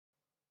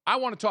I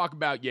want to talk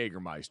about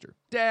Jägermeister.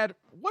 Dad,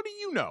 what do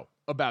you know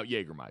about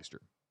Jägermeister?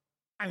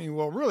 I mean,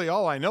 well, really,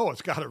 all I know,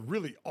 it's got a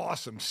really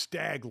awesome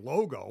stag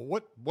logo.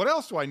 What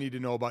else do I need to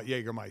know about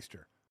Jägermeister?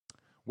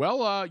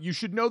 Well, you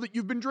should know that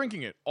you've been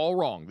drinking it all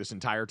wrong this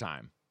entire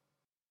time.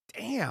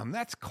 Damn,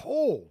 that's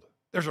cold.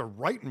 There's a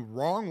right and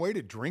wrong way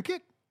to drink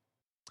it?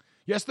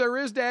 Yes, there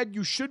is, Dad.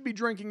 You should be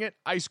drinking it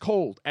ice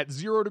cold at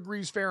 0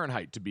 degrees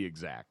Fahrenheit, to be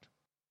exact.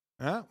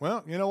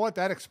 Well, you know what?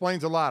 That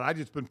explains a lot. I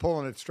just been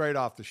pulling it straight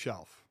off the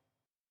shelf.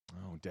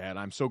 Oh, Dad,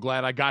 I'm so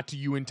glad I got to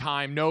you in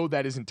time. No,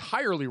 that is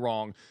entirely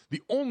wrong.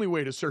 The only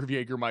way to serve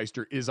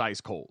Jägermeister is ice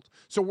cold.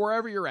 So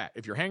wherever you're at,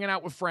 if you're hanging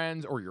out with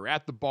friends or you're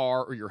at the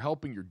bar or you're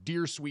helping your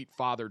dear sweet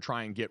father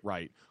try and get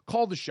right,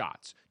 call the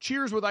shots.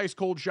 Cheers with ice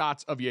cold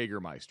shots of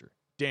Jägermeister.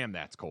 Damn,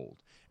 that's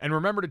cold. And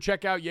remember to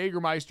check out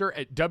Jägermeister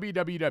at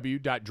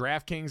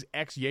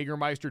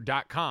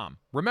www.draftkingsxjagermeister.com.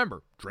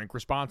 Remember, drink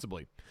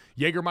responsibly.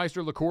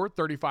 Jägermeister liqueur,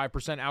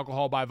 35%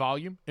 alcohol by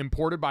volume,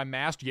 imported by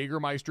Mast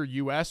Jägermeister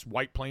US,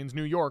 White Plains,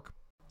 New York.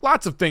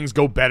 Lots of things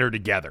go better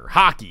together.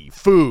 Hockey,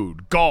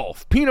 food,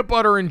 golf, peanut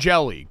butter and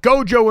jelly,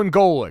 Gojo and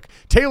Golic,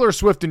 Taylor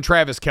Swift and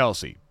Travis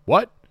Kelce.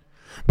 What?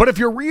 But if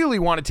you really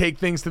want to take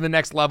things to the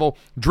next level,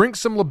 drink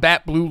some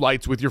Labatt Blue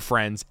Lights with your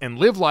friends and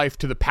live life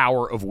to the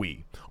power of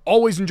we.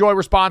 Always enjoy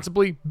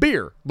responsibly.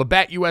 Beer,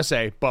 Labatt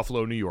USA,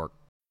 Buffalo, New York.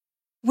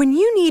 When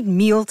you need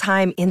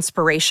mealtime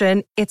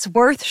inspiration, it's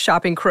worth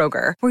shopping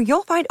Kroger, where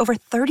you'll find over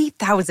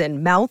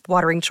 30,000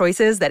 mouth-watering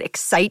choices that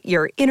excite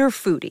your inner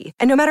foodie.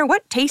 And no matter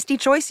what tasty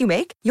choice you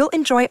make, you'll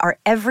enjoy our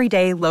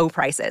everyday low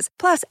prices,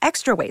 plus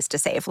extra ways to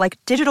save, like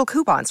digital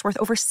coupons worth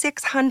over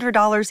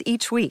 $600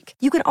 each week.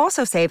 You can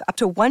also save up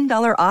to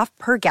 $1 off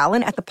per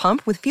gallon at the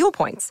pump with fuel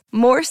points.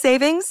 More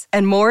savings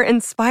and more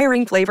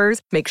inspiring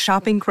flavors make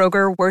shopping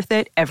Kroger worth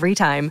it every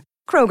time.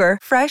 Kroger,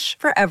 fresh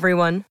for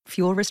everyone.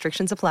 Fuel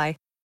restrictions apply.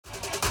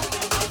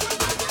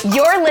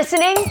 You're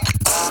listening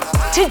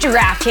to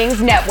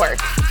DraftKings Network.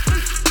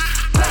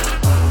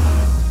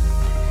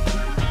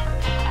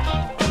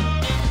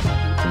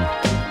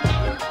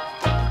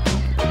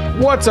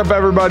 What's up,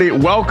 everybody?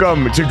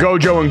 Welcome to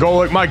Gojo and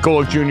Golic. Mike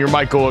Golic Jr.,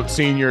 Mike Golic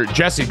Sr.,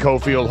 Jesse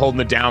Cofield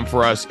holding it down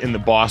for us in the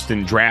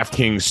Boston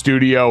DraftKings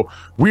studio.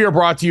 We are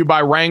brought to you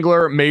by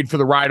Wrangler, made for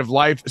the ride of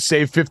life.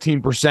 Save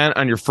 15%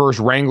 on your first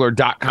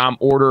Wrangler.com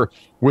order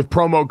with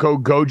promo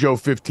code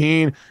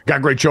GOJO15. Got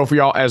a great show for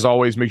y'all. As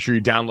always, make sure you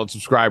download,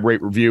 subscribe,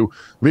 rate, review.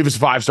 Leave us a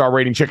 5-star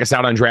rating. Check us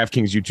out on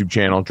DraftKings YouTube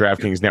channel,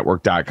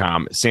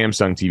 DraftKingsNetwork.com,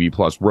 Samsung TV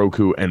Plus,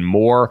 Roku, and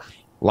more.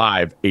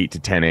 Live 8 to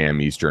 10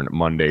 a.m. Eastern,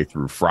 Monday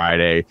through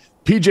Friday.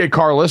 PJ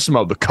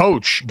Carlesimo, the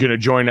coach, going to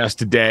join us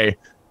today.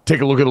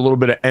 Take a look at a little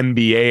bit of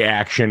NBA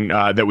action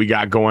that we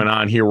got going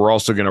on here. We're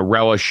also going to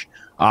relish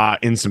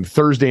in some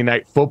Thursday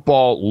night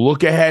football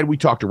look ahead. We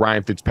talked to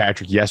Ryan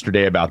Fitzpatrick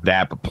yesterday about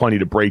that, but plenty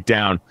to break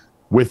down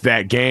with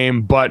that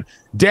game. But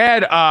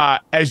Dad,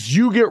 as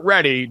you get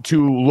ready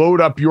to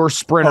load up your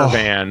Sprinter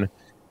van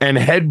and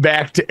head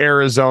back to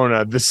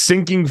Arizona, the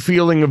sinking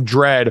feeling of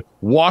dread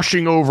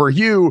washing over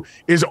you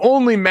is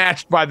only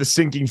matched by the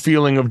sinking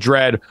feeling of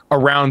dread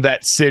around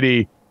that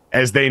city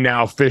as they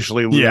now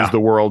officially lose the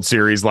World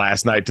Series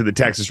last night to the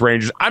Texas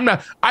Rangers.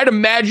 I'd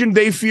imagine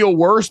they feel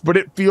worse, but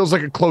it feels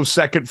like a close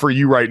second for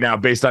you right now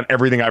based on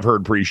everything I've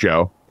heard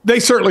pre-show. They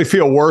certainly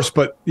feel worse,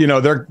 but you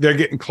know, they're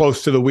getting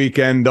close to the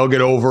weekend. They'll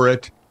get over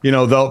it. You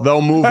know,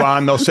 they'll move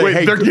on. They'll say,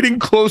 hey, they're getting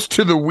close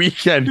to the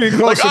weekend.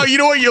 Like, you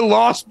know what? You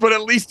lost, but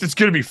at least it's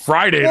going to be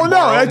Friday. Well,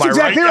 tomorrow. No, that's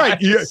exactly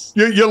right.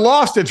 You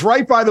lost. It's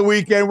right by the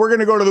weekend. We're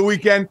going to go to the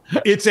weekend.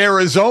 It's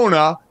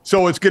Arizona,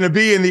 so it's going to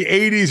be in the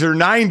 80s or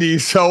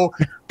 90s. So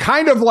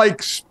kind of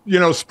like, you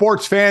know,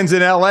 sports fans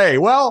in LA.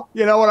 Well,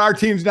 you know what? Our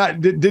team's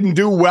didn't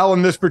do well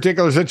in this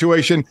particular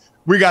situation.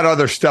 We got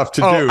other stuff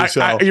to do.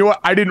 You know what?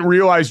 I didn't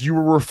realize you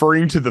were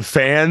referring to the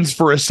fans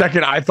for a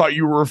second. I thought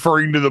you were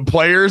referring to the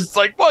players. It's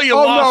like, well, you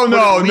lost.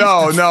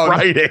 No,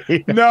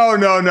 Friday. No.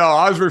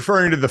 I was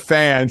referring to the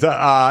fans.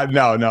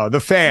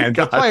 The fans.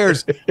 The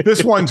players.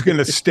 This one's going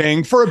to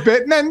sting for a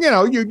bit, and then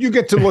you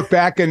get to look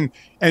back and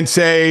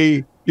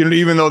say, you know,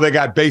 even though they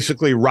got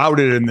basically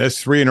routed in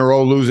this 3 in a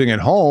row losing at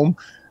home,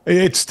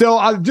 it's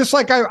still just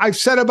like I've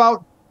said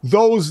about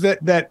those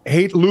that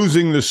hate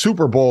losing the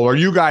Super Bowl, or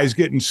you guys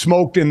getting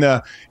smoked in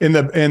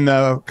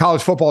the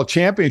college football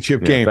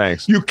championship game.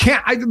 Thanks. You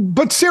can't.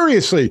 But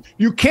seriously,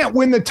 you can't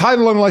win the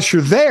title unless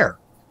you're there.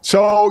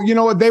 So you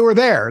know what? They were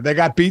there. They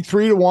got beat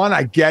 3-1.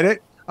 I get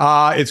it.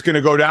 It's going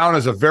to go down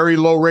as a very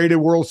low-rated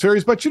World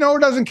Series. But you know who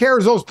doesn't care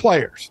is those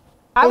players.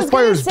 Those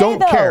players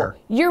don't care.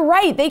 You're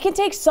right. They can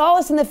take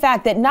solace in the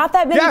fact that not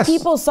that many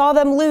people saw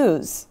them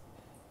lose.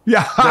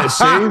 Yeah,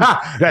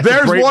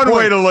 there's one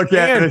way to look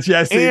at it,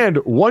 Jesse. And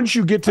once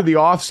you get to the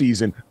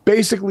offseason,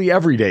 basically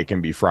every day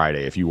can be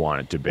Friday if you want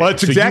it to be. Well,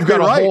 that's exactly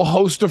you've got right. a whole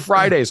host of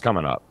Fridays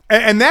coming up.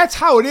 And that's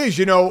how it is.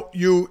 You know,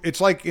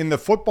 it's like in the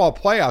football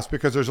playoffs,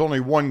 because there's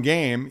only one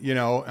game, you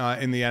know,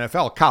 in the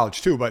NFL,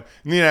 college too, but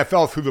in the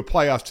NFL through the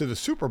playoffs to the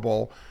Super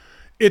Bowl,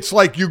 it's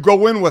like you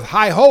go in with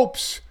high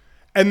hopes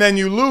and then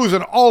you lose,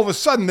 and all of a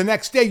sudden the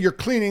next day you're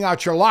cleaning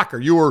out your locker.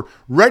 You were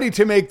ready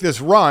to make this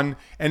run,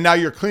 and now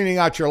you're cleaning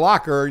out your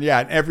locker. And yeah,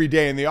 and every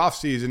day in the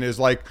offseason is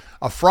like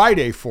a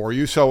Friday for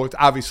you. So it's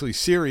obviously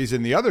series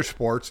in the other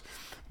sports.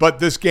 But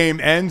this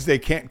game ends. They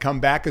can't come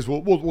back, as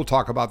we'll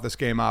talk about this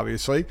game,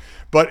 obviously.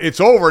 But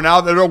it's over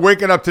now. They're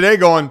waking up today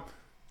going,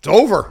 it's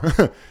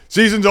over.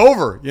 Season's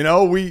over. You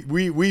know,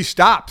 we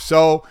stop.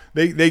 So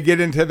they get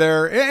into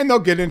they'll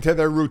get into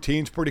their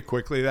routines pretty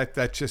quickly.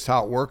 That's just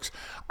how it works.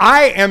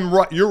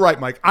 You're right,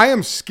 Mike. I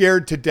am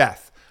scared to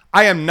death.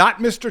 I am not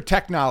Mr.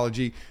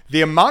 Technology.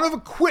 The amount of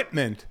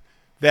equipment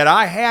that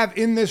I have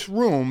in this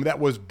room that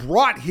was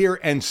brought here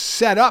and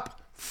set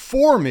up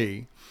for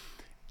me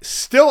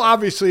still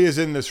obviously is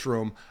in this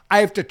room.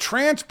 I have to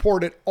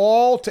transport it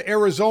all to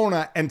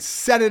Arizona and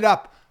set it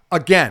up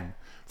again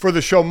for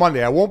the show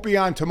Monday. I won't be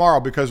on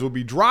tomorrow because we'll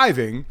be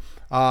driving,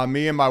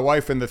 me and my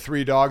wife and the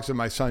 3 dogs and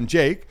my son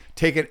Jake,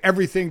 taking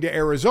everything to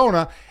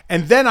Arizona,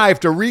 and then I have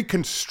to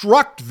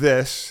reconstruct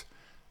this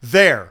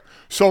there.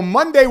 So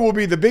Monday will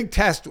be the big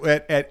test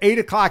at 8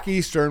 o'clock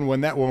Eastern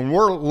when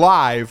we're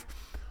live.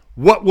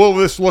 What will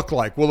this look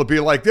like? Will it be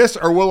like this,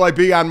 or will I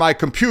be on my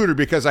computer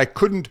because I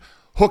couldn't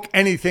hook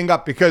anything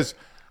up, because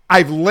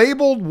I've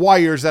labeled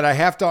wires that I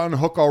have to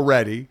unhook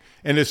already.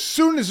 And as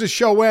soon as the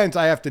show ends,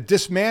 I have to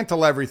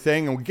dismantle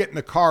everything and we get in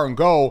the car and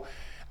go.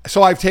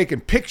 So I've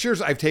taken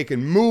pictures, I've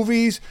taken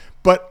movies,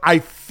 but I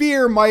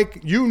fear,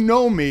 Mike, you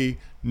know me,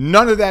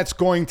 none of that's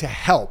going to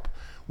help.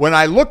 When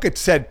I look at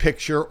said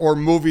picture or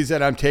movies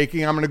that I'm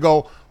taking, I'm going to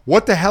go,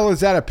 what the hell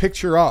is that a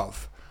picture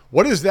of?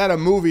 What is that a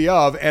movie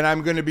of? And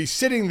I'm going to be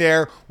sitting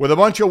there with a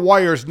bunch of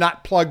wires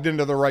not plugged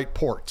into the right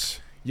ports.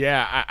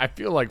 Yeah, I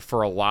feel like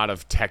for a lot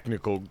of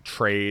technical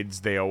trades,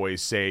 they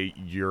always say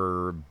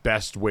your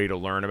best way to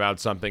learn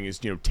about something is,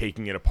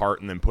 taking it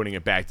apart and then putting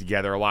it back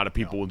together. A lot of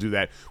people will do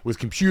that with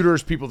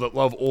computers. People that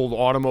love old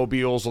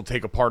automobiles will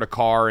take apart a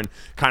car and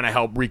kind of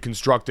help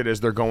reconstruct it as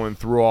they're going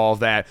through all of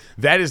that.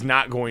 That is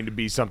not going to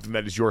be something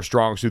that is your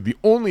strong suit. The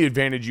only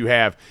advantage you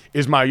have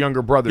is my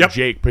younger brother,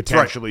 Jake,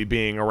 potentially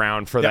being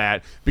around for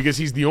that, because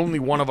he's the only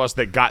one of us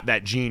that got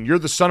that gene. You're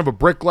the son of a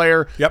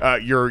bricklayer.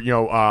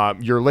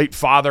 Your late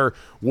father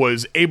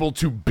was able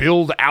to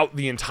build out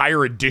the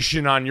entire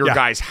addition on your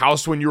guys'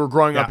 house when you were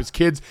growing up as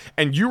kids,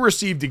 and you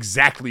received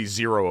exactly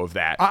zero of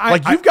that.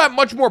 You've got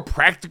much more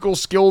practical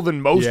skill than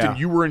most, and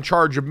you were in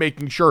charge of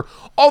making sure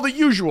all the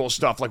usual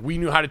stuff, like we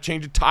knew how to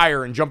change a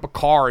tire and jump a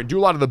car and do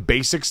a lot of the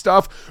basic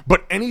stuff,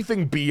 but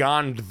anything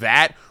beyond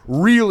that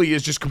really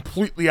is just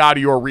completely out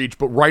of your reach,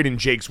 but right in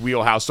Jake's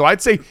wheelhouse. So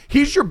I'd say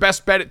he's your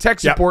best bet at tech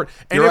support,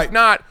 and if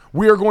not,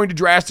 we are going to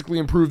drastically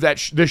improve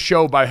this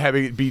show by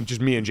having it be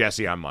just me and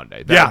Jesse on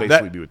Monday. That'll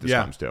basically be what this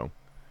comes to.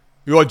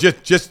 Well,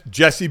 just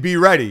Jesse, be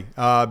ready,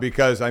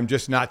 because I'm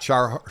just not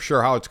sure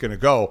how it's going to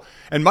go.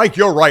 And Mike,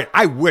 you're right.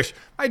 I wish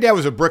my dad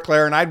was a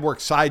bricklayer, and I'd work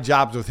side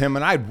jobs with him,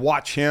 and I'd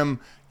watch him,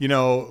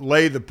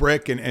 lay the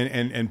brick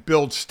and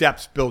build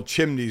steps, build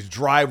chimneys,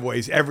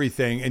 driveways,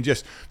 everything. And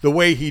just the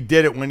way he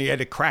did it when he had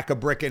to crack a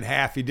brick in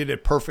half, he did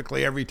it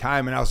perfectly every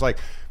time. And I was like,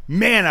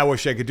 man, I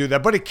wish I could do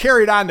that. But it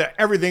carried on to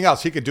everything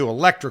else. He could do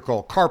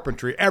electrical,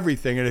 carpentry,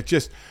 everything.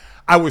 And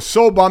I was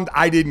so bummed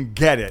I didn't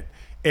get it.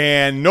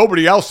 And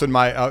nobody else in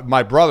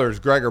my brothers,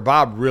 Greg or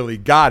Bob, really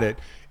got it.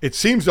 It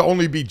seems to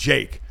only be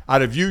Jake.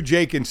 Out of you,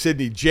 Jake, and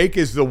Sydney, Jake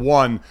is the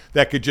one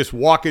that could just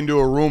walk into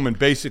a room and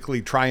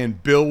basically try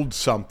and build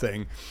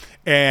something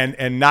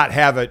and not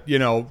have it,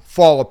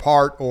 fall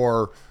apart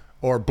or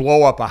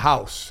blow up a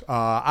house.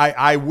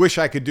 I wish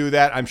I could do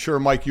that. I'm sure,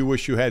 Mike, you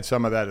wish you had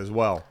some of that as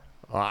well.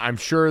 I'm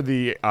sure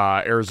the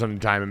Arizona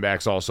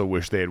Diamondbacks also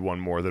wish they had won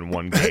more than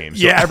one game.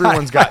 So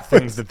everyone's got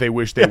things that they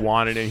wish they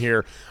wanted in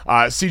here.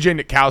 CJ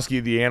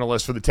Nitkowski, the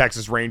analyst for the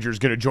Texas Rangers,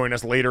 going to join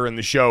us later in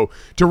the show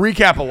to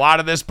recap a lot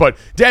of this. But,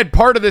 Dad,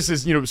 part of this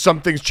is,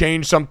 some things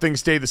change, some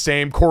things stay the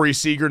same. Corey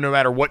Seager, no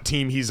matter what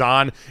team he's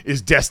on,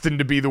 is destined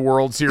to be the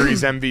World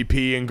Series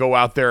MVP and go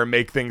out there and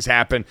make things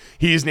happen.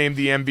 He is named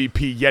the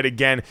MVP yet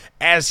again,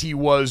 as he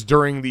was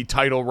during the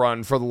title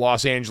run for the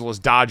Los Angeles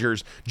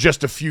Dodgers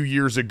just a few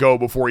years ago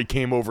before he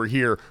came over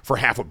here for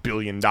 $500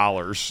 million.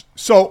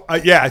 So,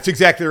 it's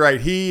exactly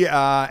right. He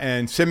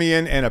and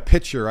Simeon and a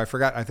pitcher, I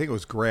think it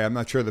was Gray, I'm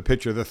not sure the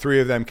pitcher, the three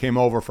of them came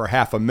over for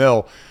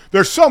 $500,000.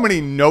 There's so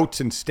many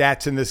notes and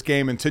stats in this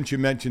game, and since you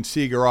mentioned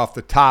Seager off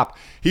the top,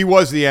 he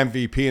was the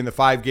MVP in the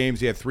 5 games.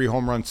 He had 3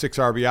 home runs, 6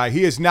 RBI.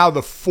 He is now the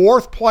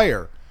 4th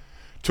player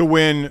to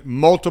win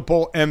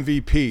multiple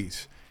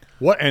MVPs.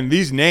 And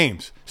these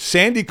names,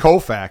 Sandy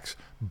Koufax,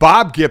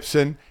 Bob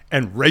Gibson,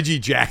 and Reggie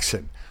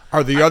Jackson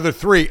are the other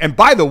 3. And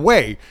by the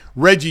way,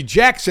 Reggie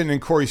Jackson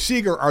and Corey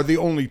Seager are the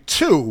only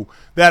 2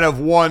 that have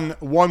won,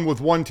 one with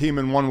one team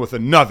and one with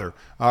another.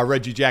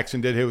 Reggie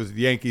Jackson did. It was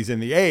the Yankees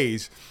and the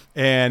A's.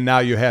 And now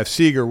you have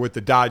Seager with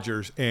the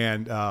Dodgers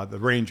and the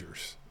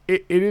Rangers.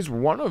 It is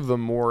one of the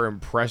more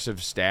impressive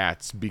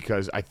stats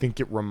because I think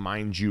it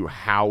reminds you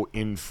how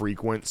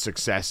infrequent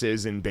success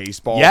is in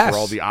baseball for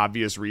all the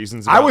obvious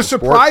reasons. I was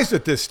surprised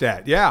at this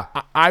stat,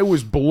 I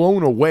was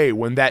blown away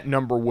when that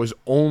number was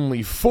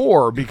only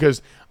 4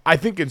 because I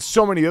think in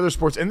so many other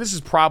sports, and this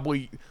is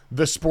probably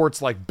the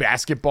sports like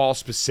basketball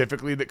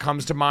specifically that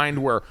comes to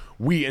mind, where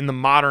we in the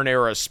modern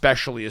era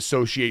especially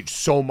associate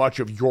so much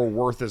of your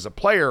worth as a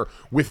player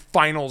with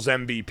finals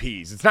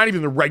MVPs. It's not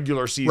even the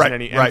regular season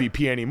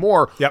MVP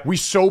anymore. Yep. We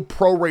so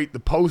prorate the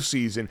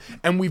postseason,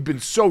 and we've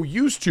been so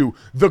used to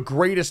the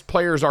greatest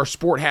players our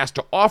sport has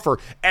to offer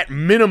at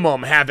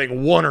minimum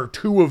having one or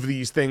two of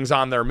these things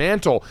on their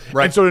mantle.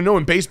 Right. And so to know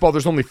in baseball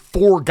there's only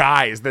 4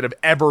 guys that have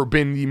ever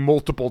been the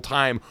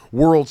multiple-time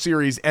World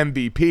Series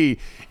MVP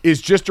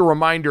is just a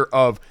reminder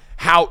of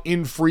how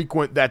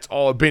infrequent that's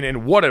all been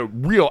and what a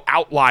real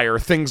outlier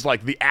things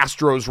like the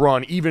Astros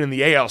run, even in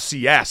the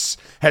ALCS,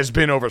 has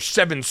been over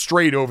 7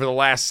 straight over the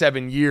last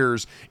 7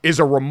 years is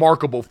a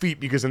remarkable feat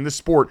because in this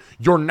sport,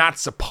 you're not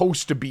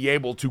supposed to be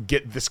able to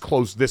get this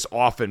close this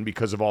often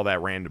because of all that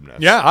randomness.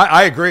 Yeah,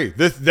 I agree.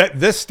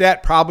 This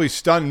stat probably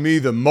stunned me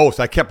the most.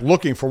 I kept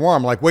looking for more.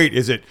 I'm like, wait,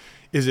 is it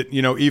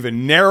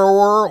even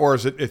narrower, or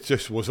is it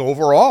just was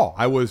overall?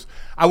 I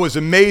was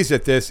amazed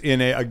at this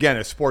in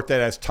a sport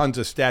that has tons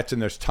of stats and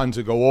there's tons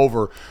to go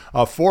over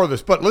for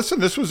this. But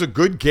listen, this was a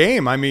good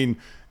game. I mean,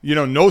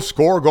 no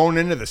score going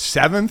into the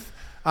 7th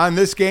on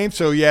this game,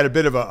 so you had a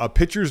bit of a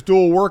pitcher's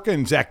duel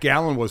working. Zach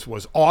Gallen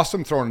was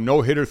awesome, throwing a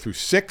no-hitter through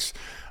 6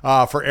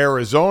 for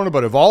Arizona,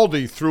 but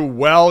Eovaldi threw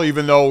well,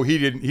 even though he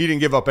didn't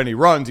give up any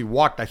runs. He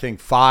walked, I think,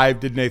 5,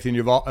 did Nathan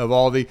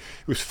Eovaldi. He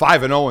was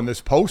 5-0 in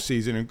this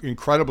postseason,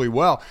 incredibly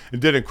well,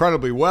 and did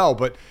incredibly well.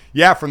 But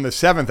yeah, from the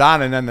 7th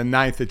on and then the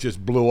 9th, it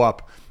just blew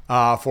up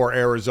for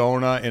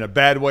Arizona in a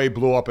bad way,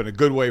 blew up in a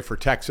good way for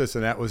Texas,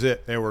 and that was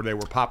it. They were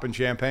popping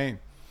champagne.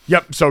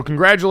 Yep. So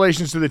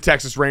congratulations to the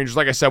Texas Rangers.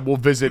 Like I said, we'll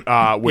visit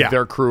with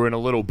their crew in a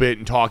little bit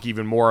and talk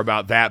even more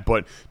about that.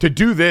 But to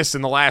do this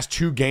in the last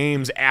 2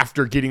 games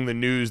after getting the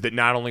news that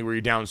not only were you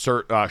down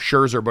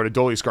Scherzer, but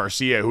Adolis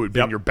Garcia, who had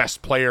been your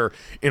best player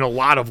in a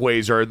lot of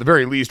ways, or at the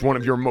very least one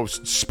of your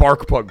most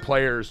spark plug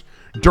players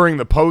during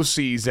the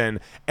postseason,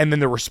 and then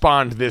to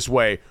respond this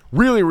way,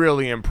 really,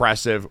 really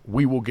impressive.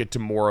 We will get to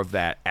more of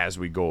that as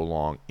we go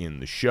along in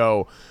the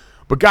show.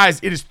 But guys,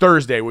 it is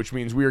Thursday, which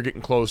means we are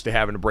getting close to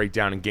having a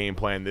breakdown and game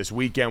plan this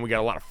weekend. We got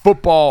a lot of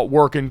football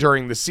working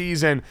during the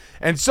season.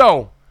 And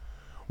so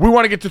we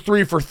want to get to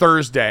 3 for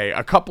Thursday,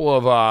 a couple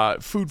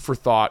of food for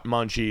thought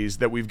munchies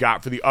that we've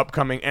got for the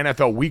upcoming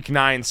NFL Week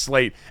 9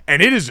 slate. And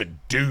it is a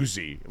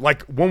doozy.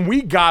 Like when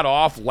we got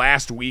off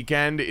last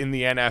weekend in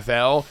the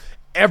NFL,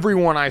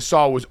 everyone I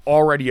saw was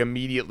already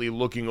immediately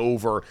looking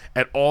over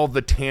at all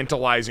the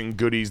tantalizing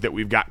goodies that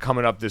we've got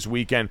coming up this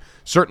weekend.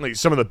 Certainly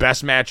some of the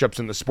best matchups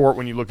in the sport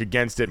when you look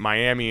against it,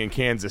 Miami and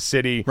Kansas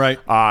City. Right.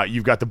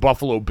 You've got the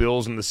Buffalo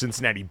Bills and the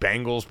Cincinnati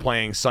Bengals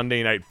playing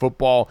Sunday Night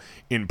Football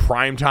in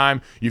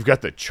primetime. You've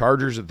got the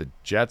Chargers at the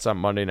Jets on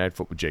Monday Night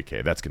Football.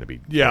 JK, that's going to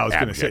be I was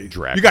going to say.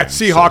 Draft. You got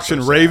Seahawks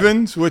and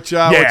Ravens, which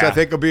I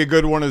think will be a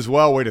good one as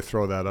well. Way to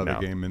throw that other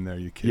game in there.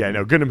 You kidding? Yeah,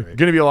 no, going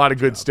to be a lot of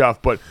good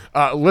stuff. But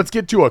let's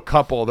get to a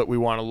couple that we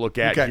want to look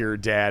at here,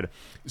 Dad.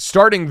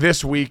 Starting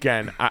this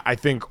weekend, I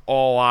think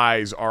all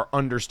eyes are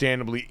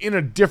understandably, in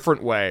a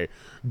different way,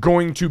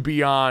 going to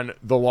be on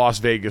the Las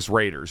Vegas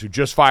Raiders, who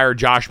just fired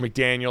Josh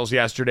McDaniels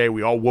yesterday.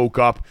 We all woke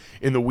up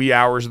in the wee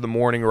hours of the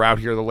morning or out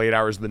here the late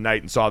hours of the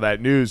night and saw that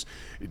news.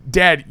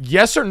 Dad,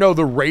 yes or no,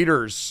 the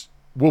Raiders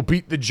will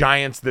beat the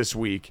Giants this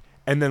week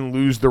and then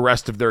lose the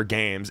rest of their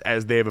games,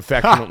 as they have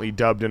affectionately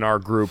dubbed in our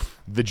group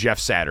the Jeff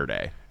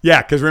Saturday?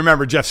 Yeah, because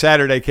remember, Jeff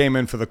Saturday came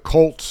in for the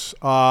Colts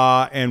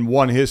and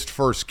won his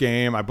first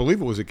game. I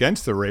believe it was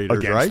against the Raiders,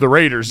 right? Against the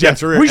Raiders,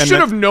 yes. We should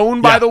have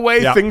known, by the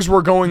way, things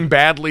were going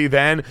badly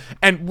then.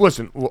 And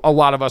listen, a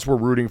lot of us were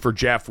rooting for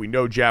Jeff. We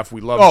know Jeff. We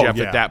love Jeff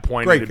at that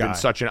point. Great it had guy. been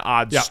such an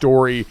odd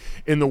story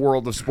in the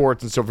world of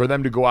sports. And so for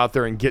them to go out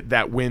there and get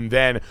that win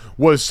then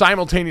was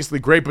simultaneously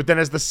great. But then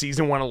as the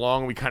season went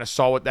along, we kind of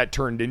saw what that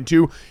turned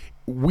into.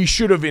 We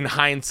should have, in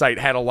hindsight,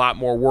 had a lot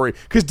more worry.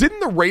 Because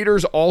didn't the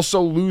Raiders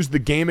also lose the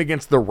game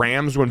against the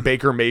Rams when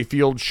Baker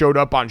Mayfield showed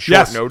up on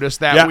short notice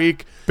that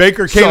week?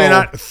 Baker came in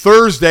on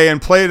Thursday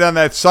and played on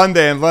that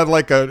Sunday and led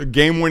like a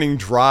game-winning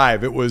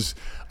drive. It was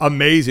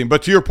amazing.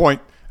 But to your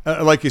point,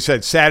 like you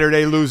said,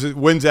 Saturday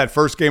wins that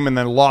first game and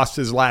then lost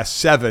his last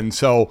 7.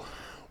 So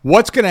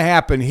what's going to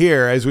happen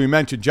here? As we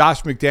mentioned,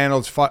 Josh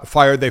McDaniels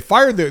fired. They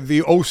fired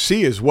the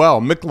OC as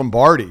well, Mick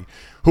Lombardi,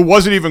 who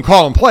wasn't even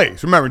calling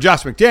plays. Remember,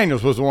 Josh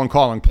McDaniels was the one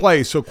calling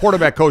plays, so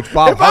quarterback coach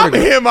Bob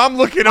Harden. If I'm him, I'm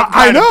looking up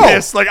kind of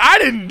pissed. Like, I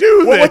didn't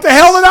do this. What the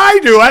hell did I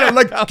do? I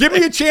didn't, give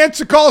me a chance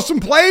to call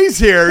some plays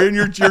here, and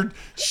you're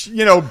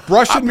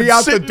brushing me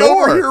out the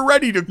door. Over here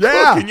ready to cook,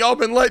 and y'all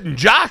been letting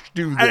Josh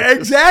do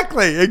this.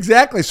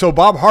 Exactly. So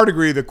Bob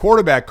Hardigree, the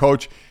quarterback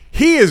coach,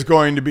 he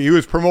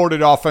was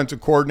promoted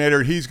offensive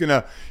coordinator. He's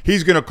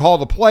gonna call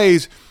the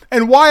plays.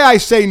 And why I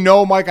say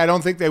no, Mike, I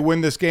don't think they win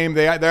this game.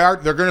 They're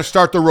going to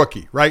start the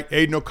rookie, right?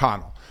 Aiden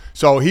O'Connell.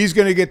 So he's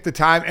going to get the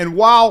time. And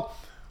while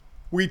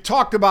we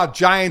talked about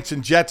Giants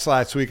and Jets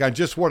last week on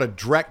just what a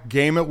direct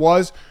game it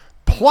was,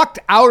 plucked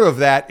out of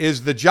that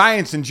is the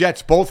Giants and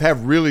Jets both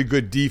have really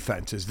good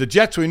defenses. The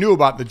Jets we knew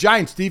about. The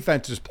Giants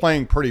defense is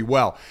playing pretty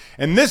well.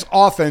 And this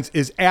offense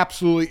is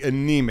absolutely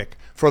anemic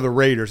for the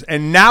Raiders.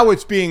 And now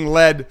it's being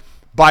led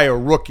by a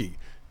rookie.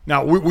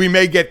 Now, we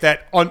may get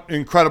that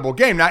incredible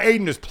game. Now,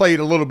 Aiden has played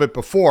a little bit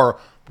before,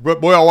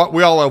 but we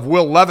all have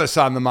Will Levis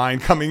on the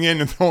mind coming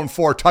in and throwing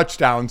 4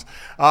 touchdowns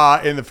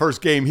in the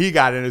first game he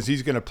got in, as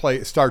he's going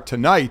to start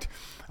tonight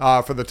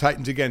for the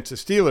Titans against the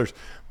Steelers.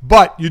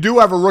 But you do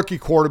have a rookie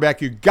quarterback.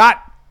 You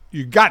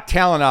got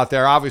talent out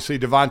there, obviously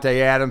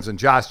Devontae Adams and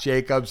Josh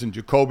Jacobs and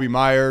Jacoby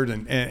Myers,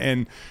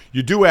 and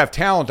you do have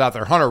talent out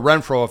there. Hunter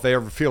Renfrow, if they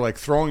ever feel like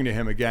throwing to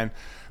him again.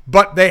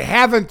 But they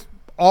haven't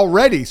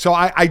already. So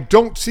I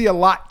don't see a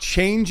lot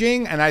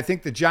changing, and I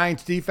think the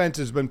Giants defense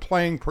has been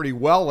playing pretty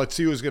well. Let's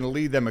see who's going to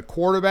lead them at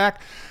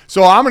quarterback.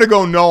 So I'm going to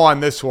go no on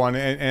this one,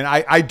 and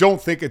I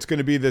don't think it's going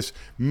to be this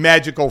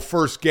magical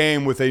first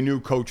game with a new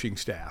coaching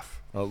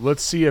staff.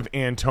 Let's see if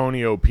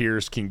Antonio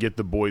Pierce can get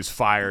the boys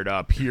fired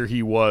up. Here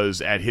he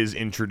was at his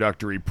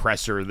introductory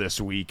presser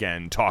this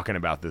weekend talking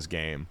about this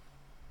game.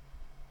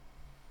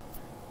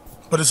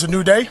 But it's a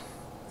new day.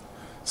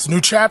 It's a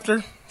new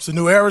chapter. It's a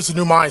new era. It's a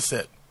new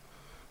mindset.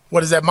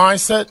 What is that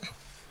mindset?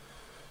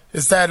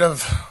 It's that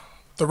of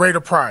the Raider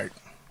pride,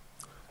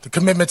 the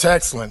commitment to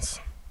excellence,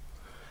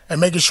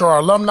 and making sure our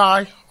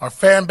alumni, our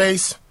fan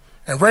base,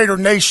 and Raider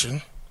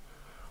Nation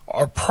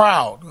are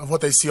proud of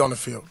what they see on the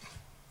field.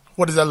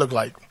 What does that look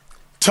like?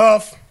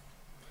 Tough,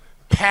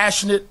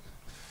 passionate,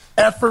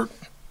 effort,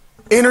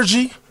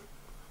 energy,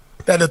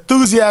 that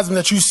enthusiasm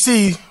that you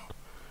see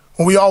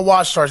when we all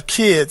watched our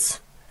kids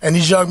and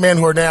these young men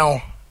who are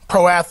now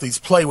pro athletes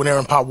play when they're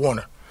in Pop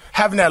Warner.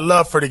 Having that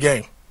love for the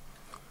game.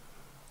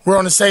 We're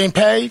on the same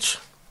page.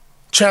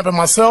 Champ and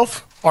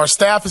myself, our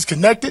staff is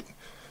connected.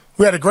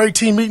 We had a great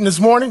team meeting this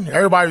morning.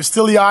 Everybody was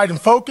steely-eyed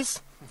and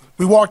focused.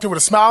 We walked in with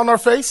a smile on our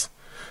face.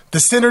 The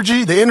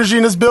synergy, the energy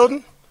in this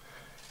building,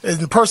 and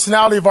the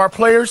personality of our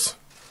players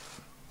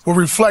will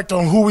reflect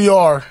on who we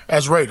are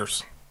as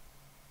Raiders.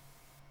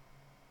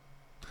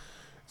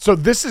 So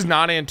this is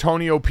not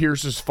Antonio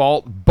Pierce's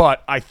fault,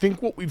 but I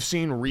think what we've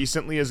seen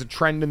recently as a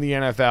trend in the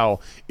NFL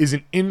is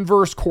an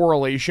inverse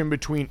correlation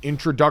between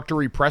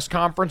introductory press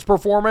conference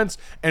performance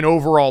and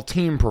overall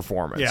team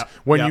performance. Yeah.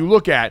 When you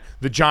look at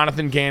the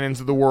Jonathan Gannons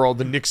of the world,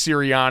 the Nick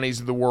Siriannis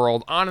of the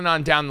world, on and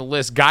on down the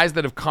list, guys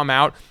that have come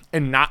out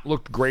and not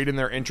looked great in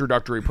their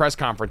introductory press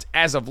conference,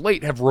 as of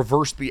late have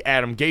reversed the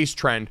Adam Gase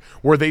trend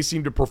where they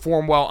seem to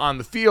perform well on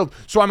the field.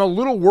 So I'm a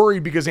little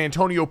worried because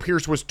Antonio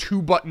Pierce was too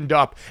buttoned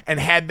up and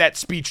had that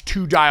speech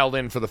too dialed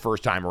in for the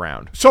first time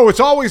around. So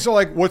it's always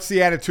like, what's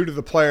the attitude of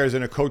the players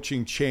in a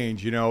coaching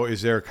change? You know,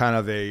 is there kind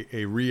of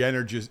a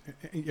re-energized,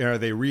 are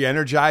they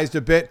re-energized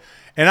a bit?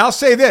 And I'll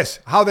say this,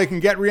 how they can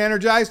get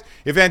re-energized,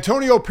 if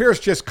Antonio Pierce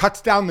just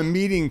cuts down the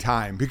meeting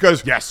time,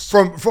 because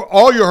from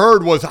all you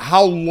heard was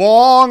how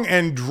long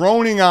and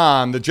droning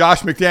on the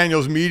Josh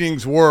McDaniels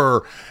meetings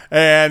were,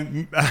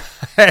 and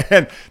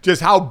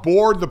just how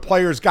bored the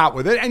players got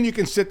with it. And you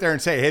can sit there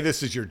and say, hey,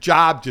 this is your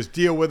job, just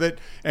deal with it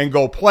and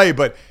go play.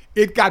 But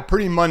it got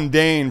pretty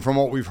mundane from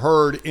what we've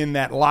heard in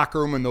that locker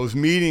room and those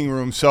meeting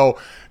rooms. So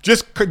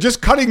just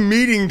cutting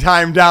meeting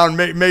time down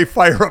may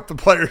fire up the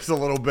players a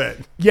little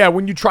bit. Yeah,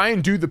 when you try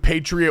and do the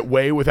Patriot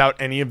way without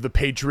any of the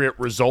Patriot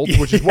results,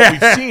 which is what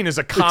we've seen is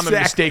a common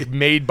mistake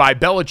made by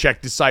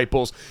Belichick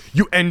disciples,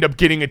 you end up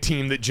getting a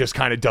team that just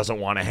kind of doesn't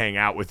want to hang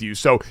out with you.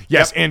 So,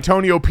 yes,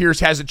 Antonio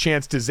Pierce has a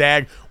chance to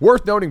zag.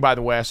 Worth noting, by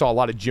the way, I saw a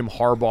lot of Jim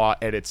Harbaugh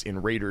edits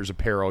in Raiders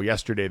apparel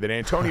yesterday that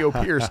Antonio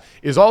Pierce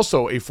is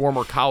also a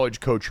former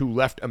college coach who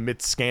left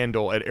amidst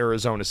scandal at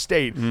Arizona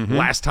State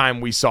last time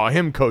we saw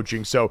him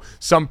coaching. So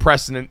some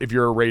precedent if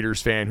you're a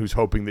Raiders fan who's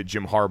hoping that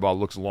Jim Harbaugh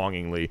looks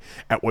longingly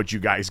at what you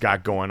guys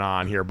got going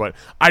on here. But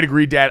I'd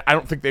agree, Dad. I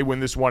don't think they win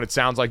this one. It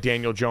sounds like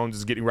Daniel Jones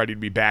is getting ready to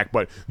be back,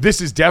 but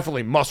this is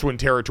definitely must-win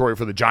territory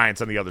for the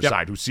Giants on the other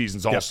side, whose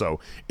season's also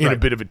in a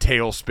bit of a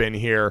tailspin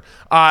here.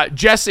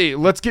 Jesse,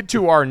 let's get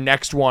to our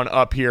next one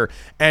up here.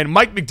 And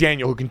Mike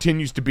McDaniel, who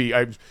continues to be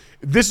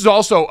this is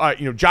also,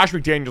 Josh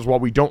McDaniels, while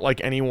we don't like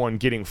anyone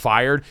getting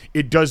fired,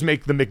 it does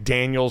make the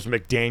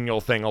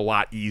McDaniel thing a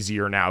lot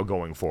easier now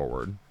going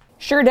forward.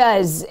 Sure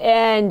does.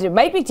 And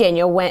Mike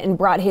McDaniel went and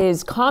brought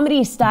his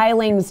comedy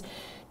stylings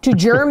to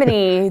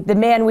Germany, the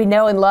man we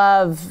know and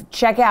love.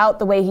 Check out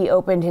the way he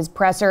opened his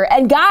presser.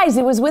 And guys,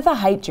 it was with a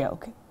height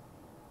joke.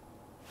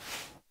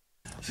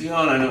 So,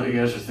 I know what you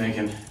guys are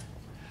thinking.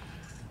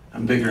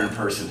 I'm bigger in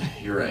person.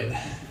 You're right.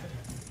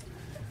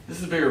 This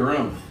is a bigger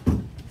room.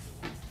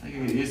 I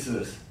can get used to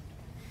this.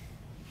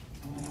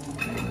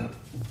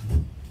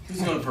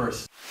 Who's going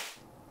first?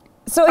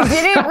 So it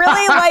didn't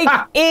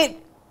really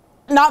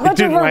not much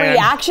of a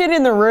reaction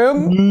in the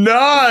room?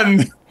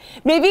 None.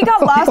 Maybe he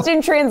got lost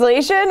in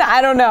translation?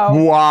 I don't know.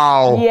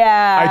 Wow.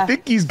 Yeah. I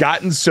think he's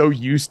gotten so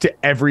used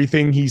to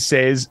everything he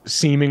says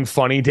seeming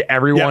funny to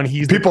everyone.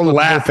 Yeah. People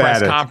laugh at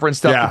press it. Conference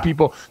stuff to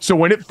people. So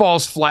when it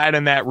falls flat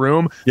in that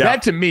room,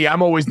 that to me,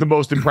 I'm always the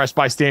most impressed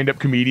by stand-up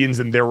comedians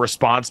and their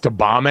response to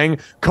bombing.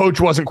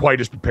 Coach wasn't quite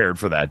as prepared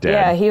for that, Dad.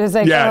 Yeah, he was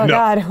like,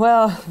 God,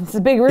 well, it's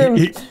a big room.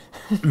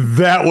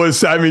 That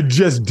was, I mean,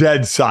 just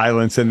dead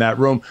silence in that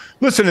room.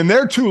 Listen, in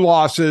their 2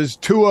 losses,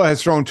 Tua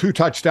has thrown 2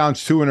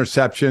 touchdowns, 2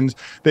 interceptions.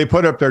 They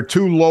put up their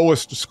 2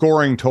 lowest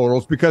scoring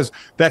totals because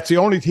that's the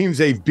only teams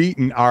they've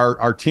beaten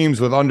are teams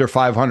with under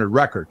 500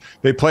 record.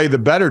 They play the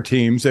better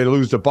teams. They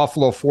lose to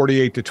Buffalo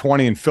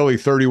 48-20 and Philly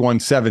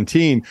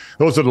 31-17.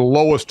 Those are the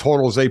lowest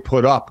totals they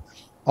put up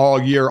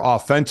all year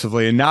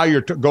offensively. And now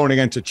you're going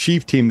against a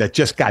Chief team that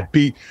just got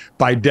beat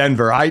by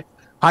Denver.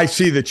 I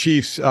see the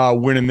Chiefs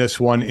winning this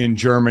one in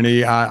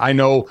Germany. I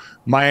know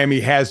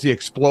Miami has the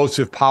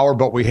explosive power,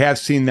 but we have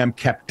seen them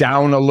kept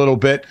down a little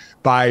bit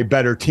by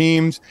better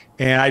teams.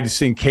 And I just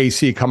think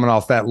KC coming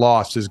off that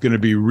loss is going to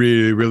be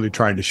really, really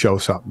trying to show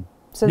something.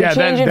 So the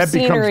change of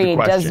scenery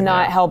does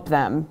not help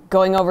them.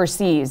 Going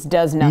overseas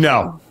does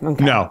nothing.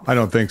 No, I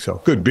don't think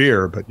so. Good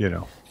beer, but you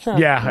know.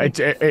 Yeah,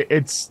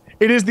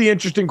 it is the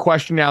interesting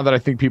question now that I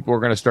think people are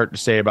going to start to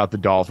say about the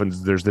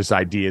Dolphins. There's this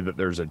idea that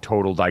there's a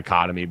total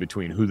dichotomy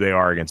between who they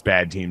are against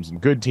bad teams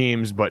and good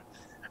teams. But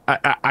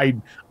I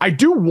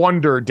do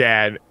wonder,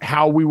 Dad,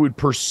 how we would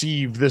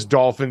perceive this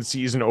Dolphins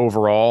season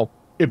overall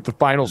if the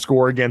final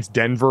score against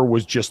Denver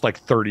was just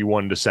like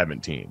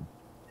 31-17.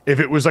 If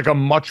it was like a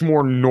much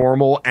more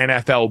normal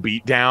NFL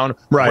beatdown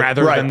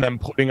rather than them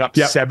putting up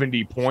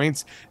 70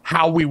 points,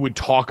 how we would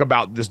talk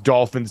about this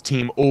Dolphins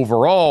team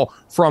overall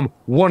from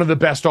one of the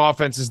best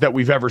offenses that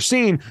we've ever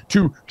seen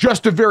to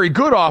just a very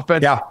good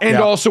offense,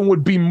 also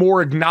would be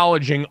more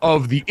acknowledging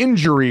of the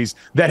injuries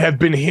that have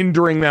been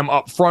hindering them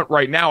up front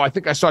right now. I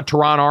think I saw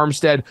Teron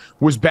Armstead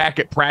was back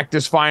at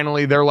practice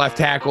finally, their left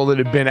tackle that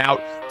had been out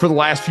for the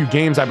last few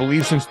games, I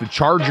believe since the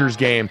Chargers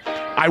game.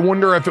 I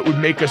wonder if it would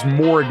make us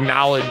more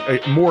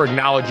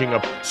acknowledging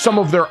of some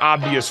of their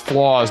obvious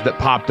flaws that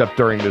popped up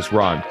during this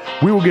run.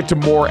 We will get to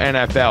more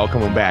NFL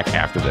coming back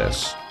after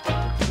this.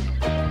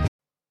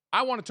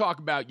 I want to talk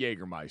about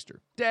Jägermeister.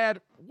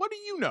 Dad, what do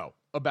you know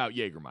about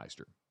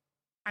Jägermeister?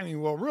 I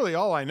mean, well, really,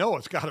 all I know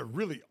is it's got a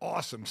really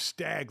awesome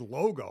stag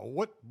logo.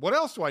 What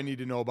else do I need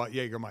to know about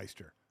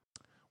Jägermeister?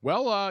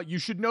 Well, you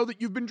should know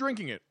that you've been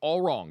drinking it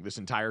all wrong this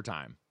entire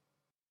time.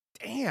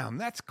 Damn,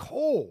 that's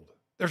cold.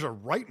 There's a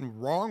right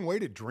and wrong way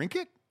to drink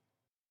it?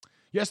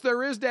 Yes,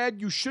 there is, Dad.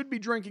 You should be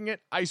drinking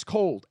it ice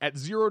cold at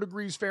 0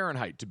 degrees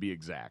Fahrenheit, to be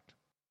exact.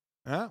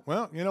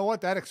 Well, you know what?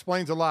 That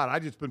explains a lot.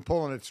 I've just been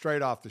pulling it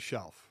straight off the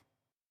shelf.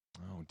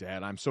 Oh,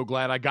 Dad, I'm so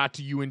glad I got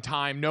to you in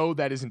time. No,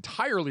 that is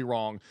entirely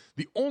wrong.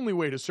 The only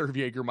way to serve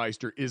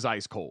Jägermeister is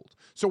ice cold.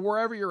 So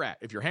wherever you're at,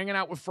 if you're hanging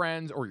out with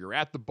friends or you're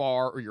at the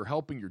bar or you're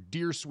helping your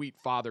dear sweet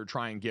father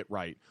try and get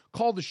right,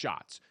 call the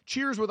shots.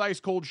 Cheers with ice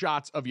cold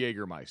shots of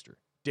Jägermeister.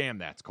 Damn,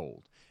 that's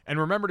cold. And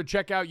remember to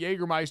check out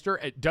Jägermeister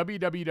at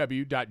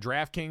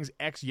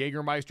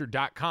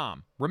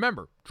www.draftkingsxjagermeister.com.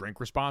 Remember, drink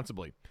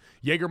responsibly.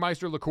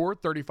 Jägermeister liqueur,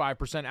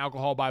 35%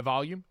 alcohol by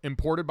volume,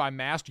 imported by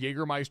Mast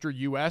Jägermeister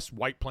US,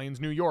 White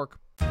Plains, New York.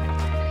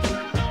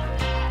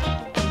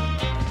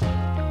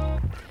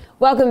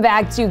 Welcome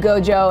back to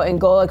Gojo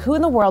and Golic. Who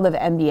in the world of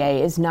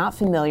NBA is not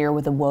familiar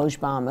with the Woj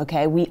bomb,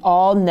 okay? We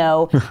all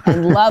know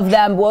and love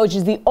them. Woj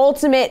is the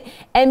ultimate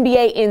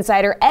NBA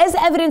insider, as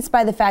evidenced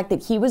by the fact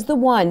that he was the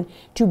one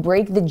to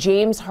break the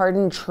James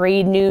Harden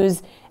trade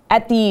news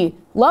at the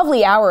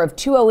lovely hour of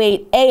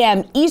 2:08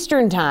 a.m.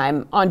 Eastern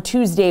time on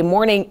Tuesday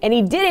morning. And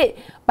he did it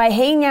by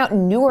hanging out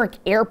in Newark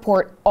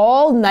Airport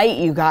all night,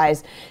 you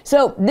guys.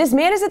 So this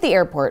man is at the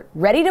airport,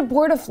 ready to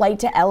board a flight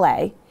to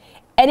LA.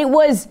 And it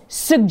was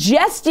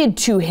suggested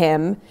to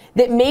him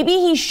that maybe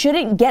he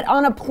shouldn't get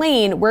on a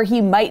plane where he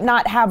might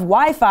not have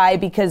Wi-Fi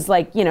because,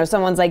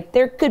 someone's like,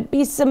 there could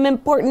be some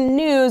important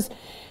news.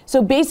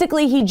 So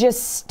basically, he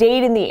just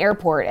stayed in the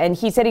airport. And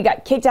he said he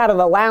got kicked out of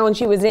the lounge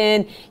he was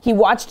in. He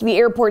watched the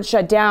airport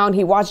shut down.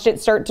 He watched it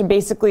start to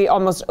basically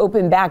almost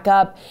open back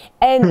up.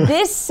 And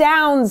this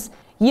sounds,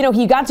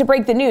 he got to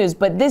break the news,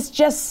 but this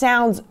just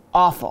sounds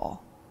awful.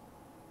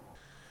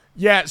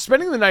 Yeah,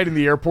 spending the night in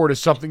the airport is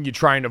something you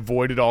try and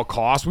avoid at all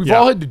costs. We've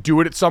all had to do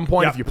it at some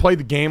point. If you play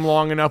the game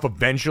long enough,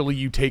 eventually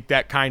you take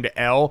that kind of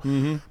L.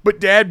 Mm-hmm. But,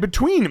 Dad,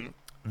 between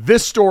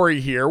this story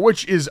here,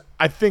 which is,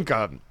 I think,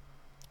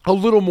 a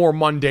little more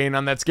mundane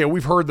on that scale.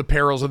 We've heard the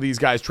perils of these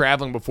guys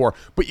traveling before,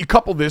 but you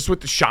couple this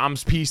with the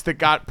Shams piece that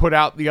got put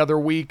out the other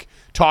week,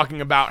 talking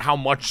about how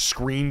much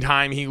screen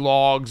time he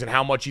logs and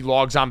how much he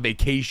logs on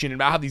vacation and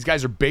about how these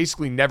guys are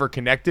basically never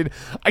connected.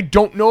 I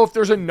don't know if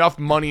there's enough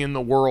money in the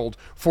world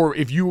for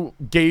if you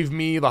gave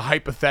me the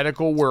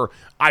hypothetical where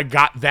I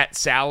got that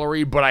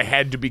salary, but I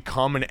had to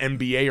become an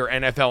NBA or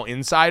NFL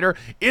insider.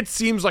 It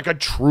seems like a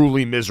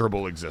truly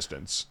miserable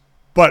existence.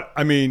 But,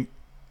 I mean,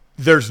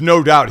 there's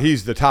no doubt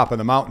he's the top of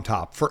the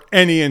mountaintop for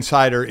any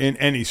insider in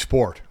any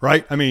sport,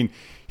 right? I mean,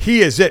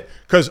 he is it.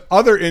 Because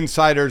other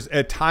insiders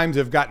at times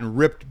have gotten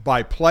ripped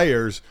by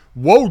players.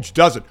 Woj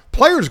doesn't.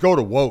 Players go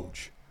to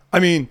Woj. I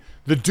mean,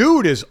 the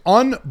dude is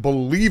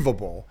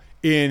unbelievable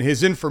in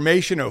his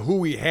information of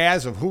who he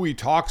has, of who he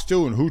talks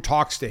to, and who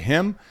talks to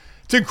him.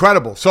 It's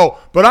incredible. So,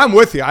 but I'm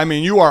with you. I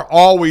mean, you are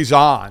always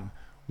on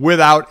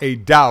without a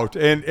doubt.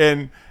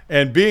 And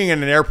being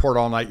in an airport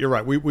all night, you're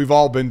right. We've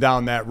all been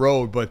down that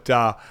road, but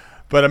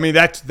But I mean,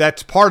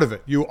 that's part of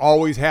it. You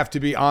always have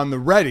to be on the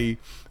ready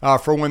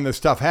for when this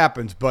stuff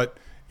happens. But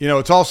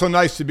it's also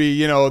nice to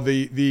be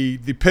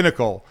the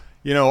pinnacle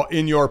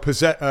in your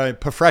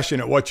profession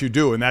at what you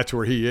do, and that's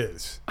where he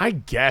is. I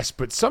guess,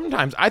 but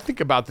sometimes I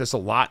think about this a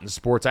lot in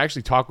sports. I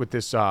actually talked with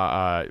this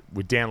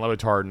with Dan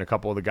Levitard and a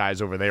couple of the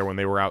guys over there when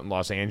they were out in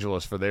Los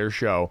Angeles for their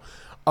show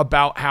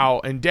about how,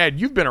 and Dad,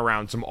 you've been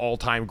around some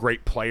all-time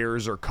great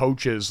players or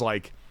coaches,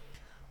 like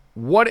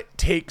what it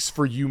takes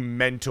for you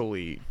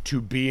mentally to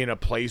be in a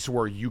place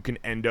where you can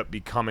end up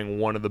becoming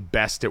one of the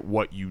best at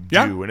what you do.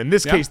 Yeah. And in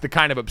this case, the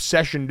kind of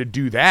obsession to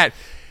do that,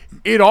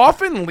 it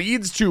often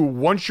leads to,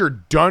 once you're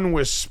done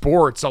with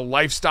sports, a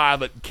lifestyle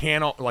that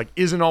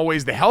isn't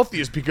always the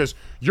healthiest because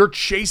you're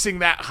chasing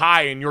that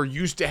high and you're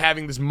used to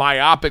having this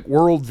myopic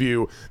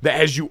worldview that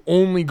has you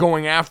only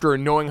going after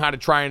and knowing how to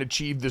try and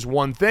achieve this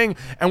one thing.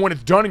 And when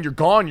it's done and you're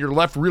gone, you're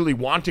left really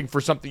wanting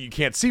for something you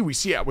can't see. We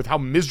see it with how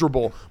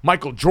miserable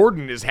Michael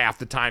Jordan is half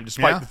the time,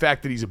 despite the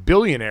fact that he's a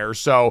billionaire.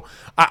 So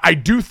I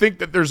do think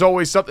that there's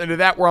always something to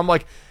that where I'm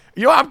like,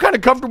 I'm kind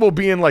of comfortable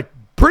being like,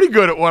 pretty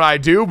good at what I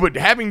do, but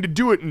having to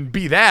do it and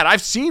be that,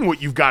 I've seen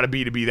what you've got to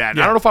be that.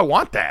 And I don't know if I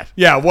want that.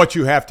 Yeah, what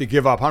you have to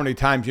give up. How many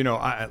times,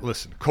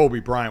 listen,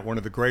 Kobe Bryant, one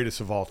of the greatest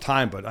of all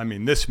time, but I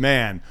mean, this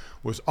man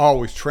was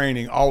always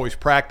training, always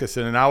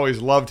practicing, and I always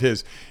loved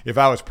if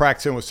I was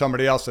practicing with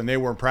somebody else and they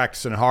weren't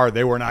practicing hard,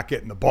 they were not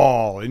getting the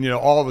ball, and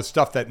all the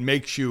stuff that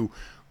makes you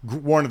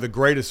one of the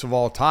greatest of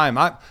all time.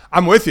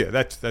 I'm with you.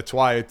 That's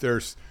why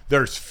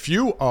there's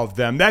few of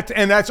them.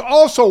 That's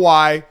also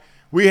why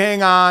we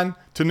hang on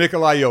to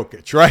Nikola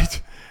Jokic,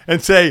 right?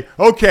 And say,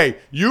 okay,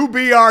 you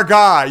be our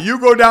guy. You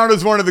go down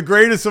as one of the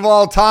greatest of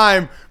all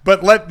time,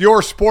 but let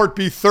your sport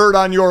be third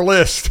on your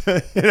list,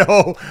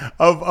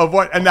 of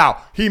what. And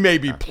now he may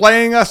be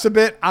playing us a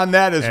bit on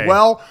that as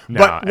well,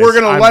 but we're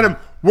going to let him.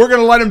 We're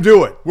going to let him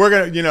do it. We're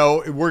going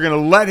to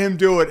let him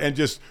do it and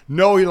just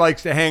know he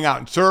likes to hang out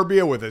in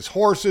Serbia with his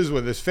horses,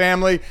 with his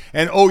family.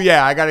 And,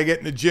 I got to get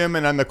in the gym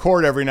and on the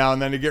court every now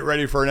and then to get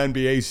ready for an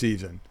NBA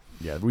season.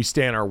 Yeah, we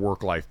stand our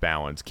work-life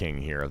balance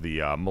king here,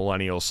 the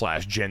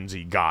millennial/Gen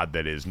Z god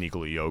that is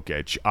Nikola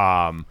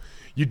Jokic.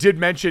 You did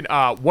mention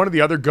one of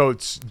the other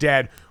GOATs,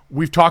 Dad.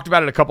 We've talked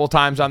about it a couple of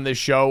times on this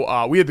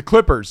show. We had the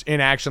Clippers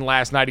in action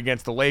last night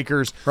against the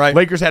Lakers. Right.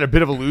 Lakers had a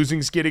bit of a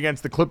losing skid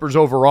against the Clippers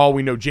overall.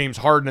 We know James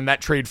Harden, and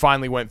that trade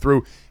finally went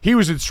through. He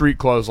was in street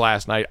clothes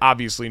last night,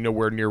 obviously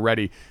nowhere near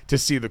ready to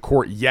see the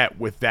court yet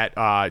with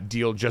that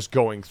deal just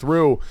going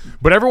through.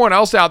 But everyone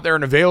else out there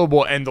and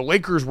available, and the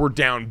Lakers were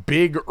down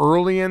big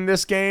early in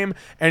this game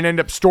and end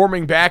up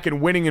storming back and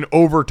winning in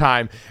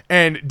overtime.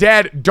 And,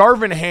 Dad,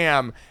 Darvin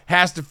Ham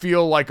has to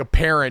feel like a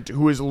parent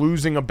who is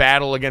losing a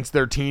battle against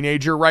their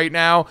teenager right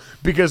now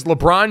because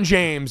LeBron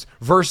James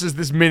versus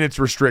this minutes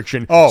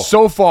restriction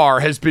so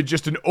far has been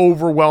just an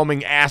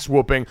overwhelming ass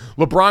whooping.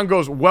 LeBron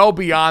goes well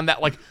beyond that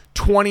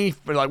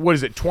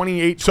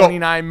 28,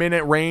 29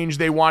 minute range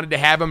they wanted to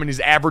have him, and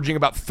he's averaging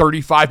about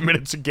 35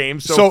 minutes a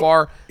game so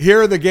far.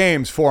 Here are the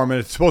games for him,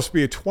 and it's supposed to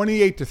be a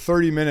 28 to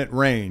 30 minute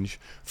range.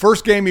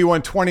 First game he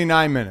won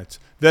 29 minutes.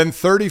 Then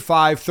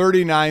 35,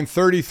 39,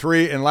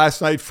 33, and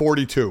last night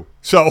 42.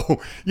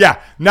 So,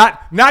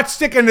 not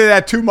sticking to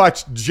that too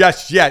much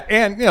just yet.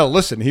 And,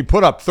 listen, he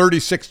put up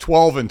 36,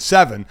 12, and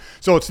 7.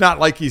 So it's not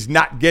like he's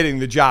not getting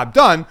the job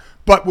done.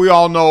 But we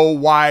all know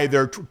why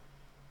they're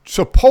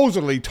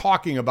supposedly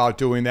talking about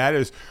doing that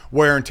is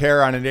wear and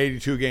tear on an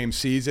 82-game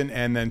season.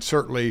 And then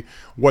certainly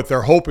what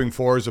they're hoping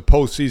for is a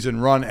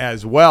postseason run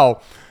as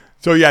well.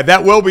 So,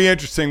 that will be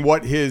interesting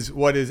what his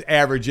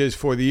average is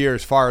for the year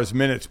as far as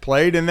minutes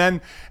played. And then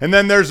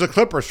there's the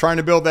Clippers trying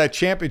to build that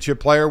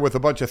championship player with a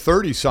bunch of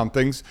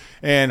 30-somethings.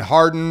 And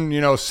Harden,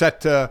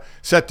 set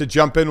to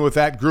jump in with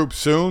that group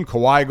soon.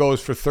 Kawhi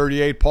goes for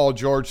 38, Paul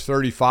George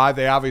 35.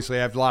 They obviously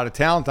have a lot of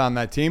talent on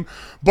that team.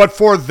 But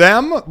for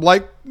them,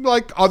 like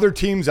other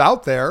teams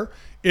out there,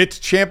 it's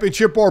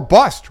championship or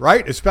bust,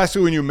 right?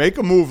 Especially when you make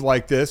a move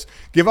like this,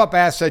 give up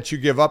assets you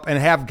give up, and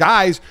have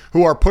guys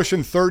who are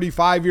pushing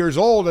 35 years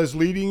old as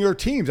leading your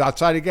teams.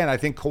 Outside, again, I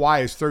think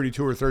Kawhi is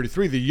 32 or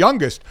 33. The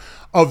youngest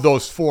of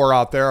those four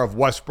out there, of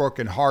Westbrook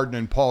and Harden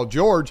and Paul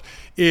George,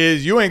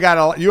 is you ain't got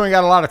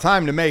a lot of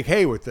time to make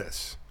hay with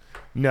this.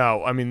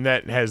 No, I mean,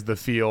 that has the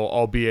feel,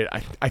 albeit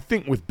I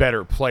think with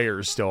better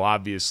players still,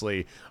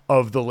 obviously,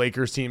 of the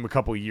Lakers team a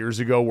couple of years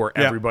ago where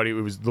everybody, it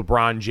was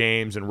LeBron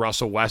James and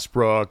Russell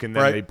Westbrook, and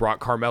then they brought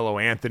Carmelo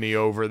Anthony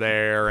over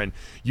there, and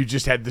you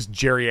just had this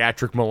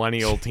geriatric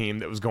millennial team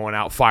that was going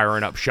out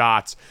firing up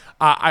shots.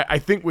 I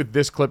think with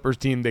this Clippers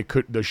team,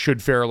 they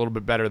should fare a little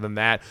bit better than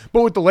that.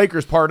 But with the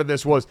Lakers, part of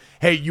this was,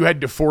 hey, you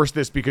had to force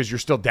this because you're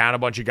still down a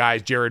bunch of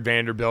guys, Jared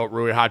Vanderbilt,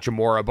 Rui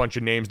Hachimura, a bunch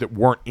of names that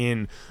weren't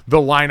in the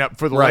lineup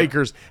for the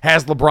Lakers.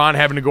 Has LeBron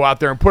having to go out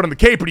there and put on the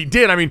cape, but he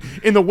did. I mean,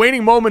 in the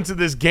waning moments of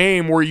this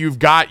game where you've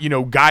got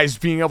guys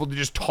being able to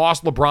just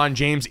toss LeBron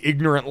James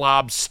ignorant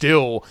lobs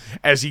still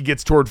as he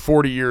gets toward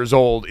 40 years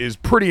old is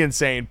pretty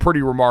insane,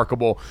 pretty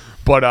remarkable,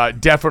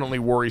 but definitely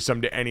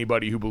worrisome to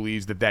anybody who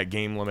believes that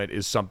game limit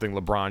is something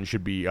LeBron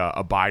should be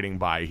abiding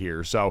by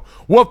here. So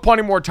we'll have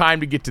plenty more time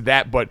to get to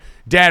that. But,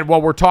 Dad,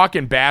 while we're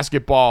talking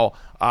basketball,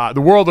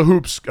 the world of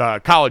hoops,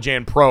 college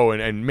and pro,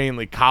 and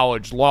mainly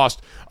college,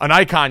 lost an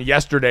icon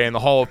yesterday in the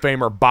Hall of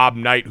Famer Bob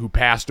Knight, who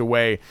passed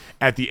away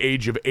at the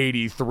age of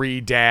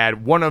 83,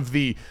 Dad. One of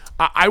the,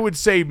 I would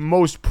say,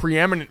 most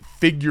preeminent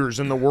figures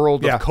in the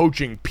world of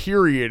coaching,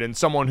 period, and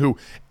someone who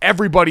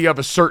everybody of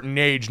a certain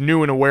age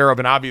knew and aware of,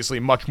 and obviously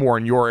much more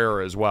in your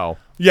era as well.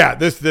 Yeah,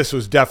 this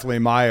was definitely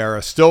my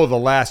era. Still the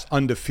last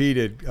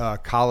undefeated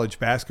college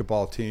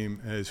basketball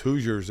team is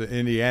Hoosiers in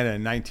Indiana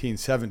in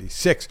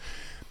 1976.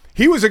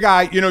 He was a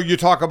guy, you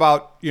talk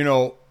about,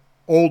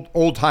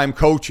 old-time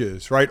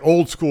coaches, right?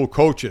 Old school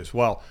coaches.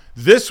 Well,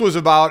 he was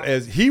about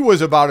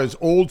as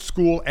old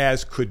school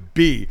as could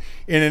be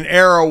in an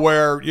era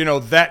where,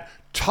 that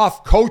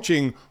tough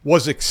coaching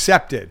was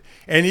accepted.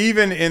 And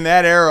even in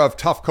that era of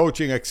tough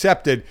coaching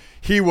accepted,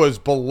 he was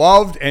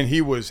beloved and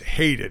he was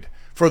hated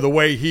for the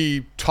way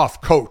he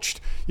tough coached.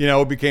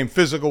 Became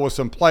physical with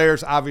some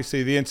players.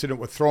 Obviously, the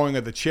incident with throwing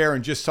of the chair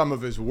and just some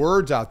of his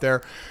words out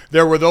there.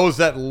 There were those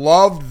that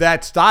loved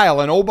that style.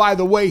 And, oh, by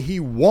the way, he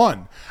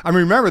won. I mean,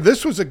 remember,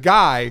 this was a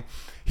guy,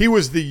 he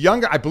was the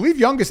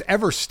youngest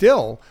ever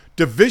still,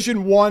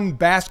 Division I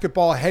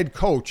basketball head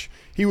coach.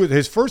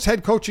 His first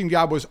head coaching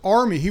job was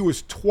Army. He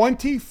was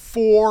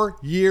 24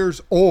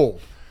 years old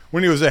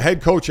when he was a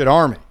head coach at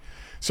Army.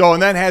 So,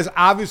 and then has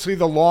obviously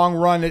the long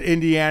run at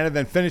Indiana,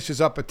 then finishes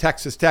up at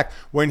Texas Tech.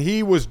 When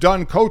he was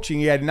done coaching,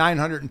 he had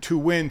 902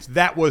 wins.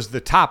 That was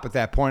the top at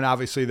that point.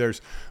 Obviously, there's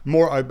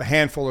a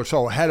handful or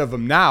so ahead of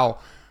him now,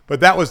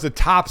 but that was the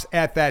tops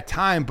at that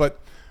time. But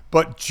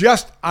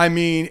just,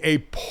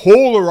 a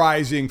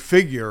polarizing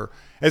figure.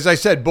 As I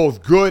said,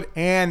 both good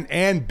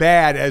and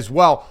bad as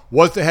well.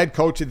 Was the head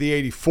coach of the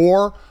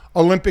 84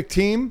 Olympic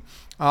team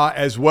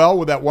as well,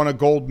 with that won a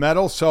gold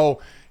medal. So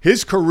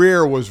his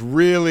career was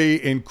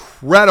really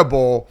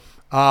incredible,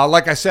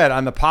 like I said,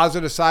 on the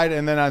positive side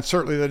and then on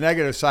certainly the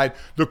negative side.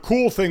 The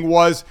cool thing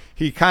was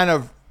he kind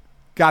of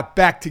got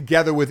back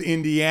together with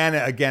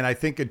Indiana again, I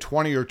think in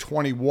 20 or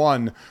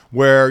 21,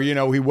 where,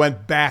 he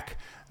went back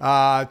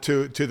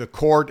to the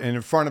court and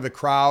in front of the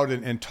crowd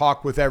and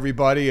talked with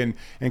everybody and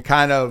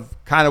kind of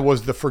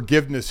was the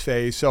forgiveness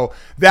phase. So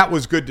that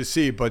was good to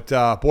see. But,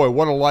 boy,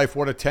 what a life,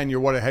 what a tenure,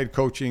 what a head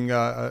coaching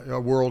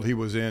world he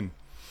was in.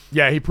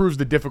 Yeah, he proves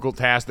the difficult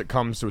task that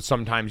comes to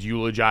sometimes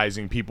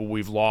eulogizing people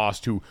we've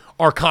lost who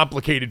are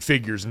complicated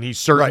figures, and he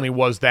certainly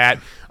was that.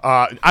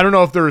 I don't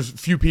know if there's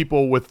few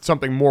people with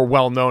something more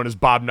well-known as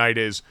Bob Knight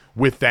is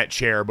with that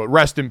chair, but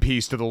rest in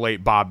peace to the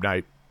late Bob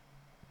Knight.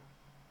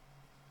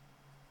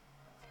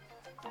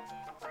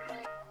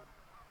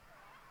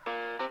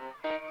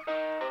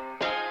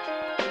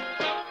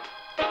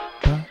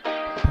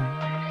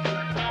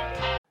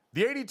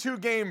 The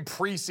 82-game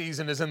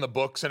preseason is in the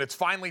books, and it's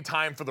finally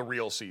time for the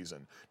real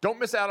season. Don't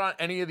miss out on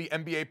any of the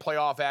NBA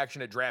playoff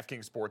action at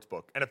DraftKings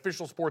Sportsbook, an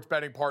official sports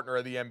betting partner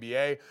of the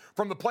NBA.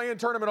 From the play-in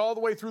tournament all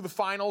the way through the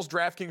finals,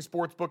 DraftKings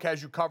Sportsbook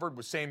has you covered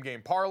with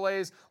same-game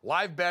parlays,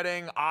 live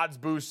betting, odds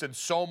boosts, and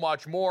so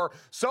much more.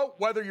 So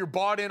whether you're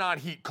bought in on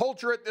Heat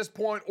culture at this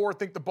point or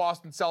think the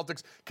Boston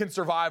Celtics can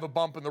survive a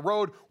bump in the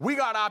road, we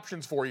got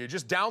options for you.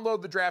 Just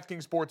download the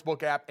DraftKings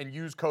Sportsbook app and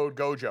use code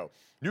GOJO.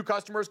 New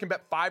customers can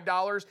bet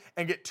 $5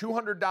 and get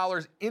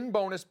 $200 in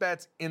bonus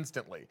bets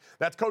instantly.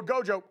 That's code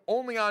GOJO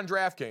only on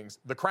DraftKings.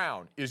 The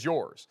crown is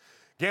yours.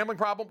 Gambling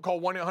problem? Call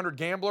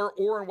 1-800-GAMBLER,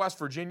 or in West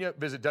Virginia,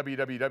 visit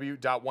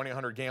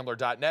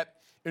www.1800gambler.net.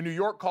 In New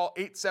York, call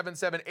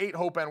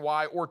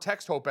 877-8-HOPE-NY or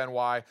text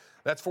HOPE-NY.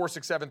 That's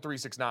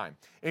 467-369.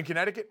 In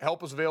Connecticut,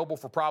 help is available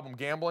for problem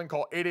gambling.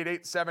 Call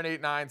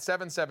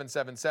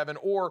 888-789-7777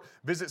 or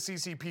visit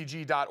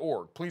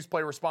ccpg.org. Please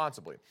play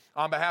responsibly.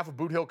 On behalf of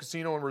Boot Hill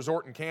Casino and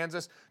Resort in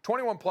Kansas,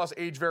 21 plus,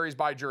 age varies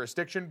by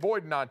jurisdiction,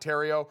 void in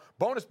Ontario.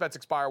 Bonus bets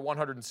expire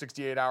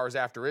 168 hours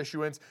after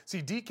issuance.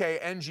 See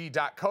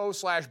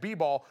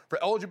dkng.co/bball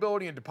for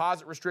eligibility and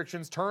deposit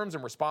restrictions, terms,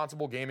 and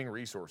responsible gaming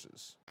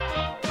resources.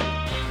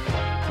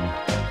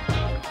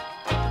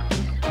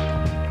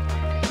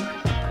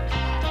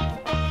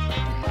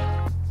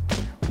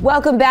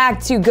 Welcome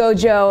back to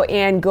Gojo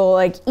and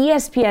Golic.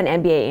 ESPN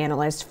NBA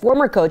analyst,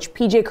 former coach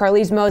PJ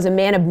Carlesimo is a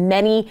man of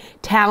many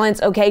talents.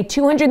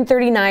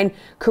 239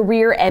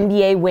 career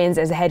NBA wins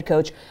as a head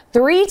coach,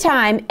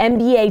 3-time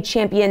NBA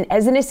champion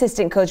as an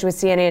assistant coach with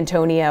San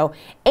Antonio,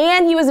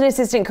 and he was an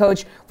assistant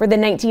coach for the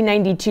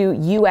 1992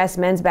 U.S.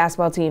 men's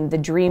basketball team, the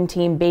Dream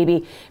Team,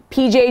 baby.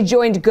 PJ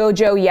joined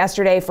Gojo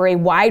yesterday for a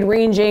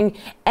wide-ranging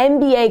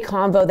NBA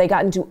convo. They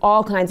got into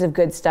all kinds of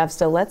good stuff,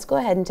 so let's go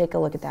ahead and take a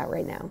look at that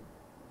right now.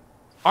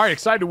 All right,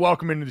 excited to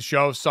welcome into the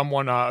show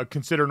someone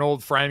considered an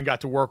old friend, got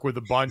to work with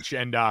a bunch,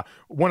 and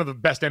one of the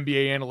best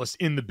NBA analysts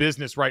in the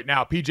business right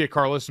now, PJ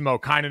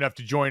Carlesimo, kind enough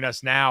to join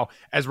us now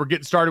as we're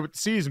getting started with the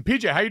season.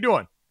 PJ, how you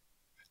doing?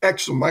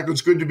 Excellent, Michael.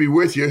 It's good to be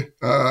with you.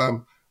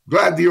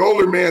 glad the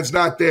older man's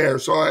not there,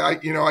 so I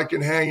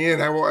can hang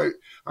in.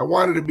 I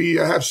wanted to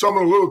have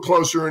someone a little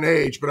closer in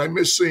age, but I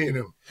miss seeing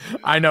him.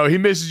 I know he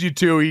misses you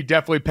too. He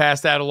definitely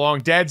passed that along.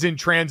 Dad's in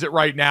transit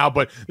right now,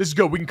 but this is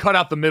good. We can cut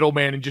out the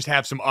middleman and just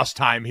have some us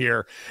time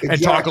here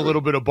and talk a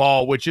little bit of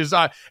ball, which is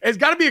it's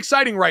got to be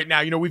exciting right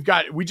now.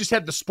 We just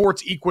had the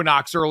sports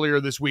equinox earlier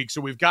this week,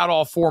 so we've got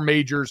all 4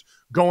 majors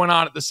going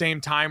on at the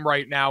same time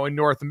right now in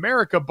North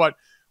America. But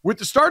with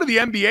the start of the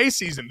NBA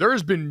season, there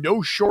has been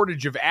no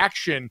shortage of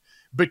action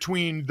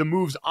between the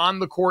moves on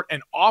the court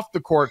and off the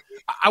court.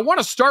 I want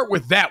to start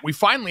with that. We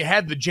finally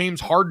had the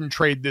James Harden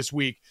trade this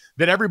week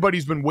that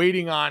everybody's been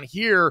waiting on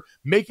here,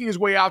 making his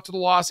way out to the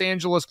Los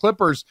Angeles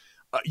Clippers.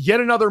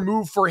 Yet another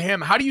move for him.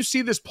 How do you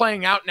see this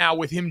playing out now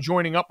with him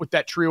joining up with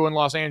that trio in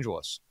Los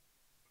Angeles?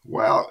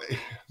 Well,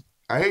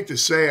 I hate to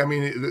say, I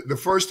mean, the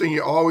first thing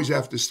you always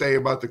have to say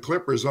about the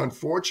Clippers,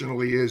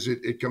 unfortunately, is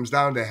it comes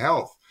down to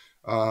health.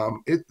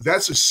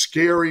 That's a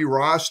scary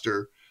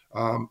roster.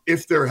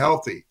 If they're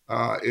healthy,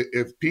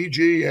 if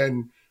PG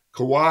and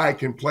Kawhi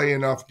can play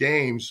enough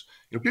games,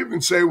 people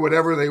can say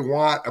whatever they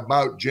want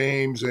about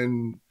James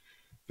and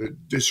the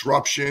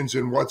disruptions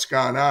and what's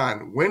gone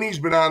on. When he's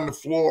been on the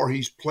floor,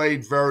 he's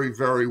played very,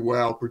 very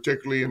well,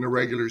 particularly in the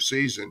regular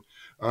season.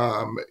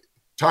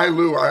 Ty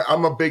Lue,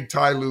 I'm a big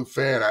Ty Lue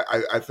fan.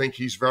 I think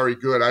he's very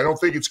good. I don't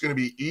think it's going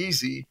to be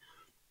easy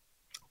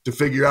to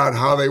figure out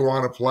how they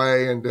want to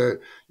play and to,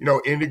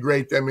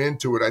 integrate them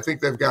into it. I think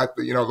they've got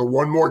the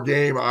one more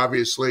game,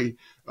 obviously,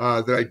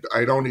 that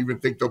I don't even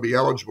think they'll be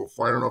eligible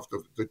for. I don't know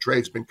if the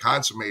trade's been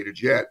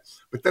consummated yet.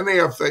 But then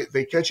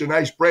they catch a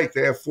nice break.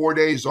 They have 4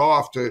 days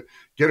off to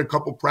get a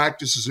couple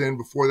practices in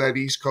before that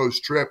East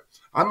Coast trip.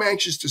 I'm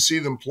anxious to see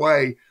them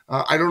play.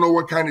 I don't know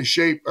what kind of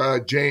shape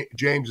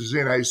James is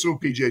in. I assume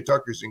PJ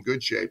Tucker's in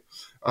good shape.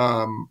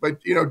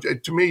 But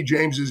to me,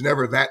 James is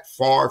never that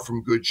far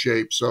from good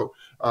shape. So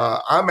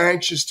I'm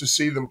anxious to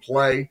see them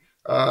play.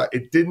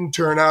 It didn't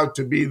turn out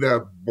to be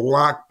the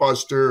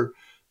blockbuster,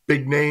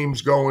 big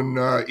names going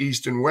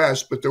east and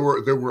west, but there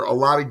were a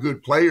lot of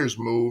good players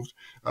moved.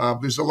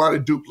 There's a lot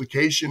of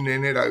duplication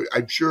in it.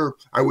 I'm sure,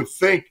 I would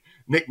think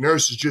Nick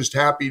Nurse is just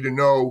happy to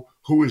know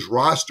who his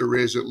roster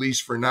is, at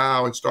least for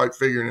now, and start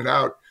figuring it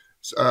out.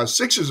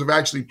 Sixers have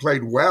actually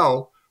played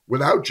well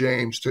without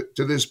James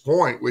to this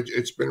point, which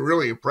it's been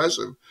really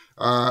impressive.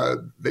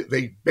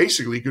 They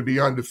basically could be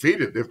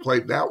undefeated. They've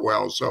played that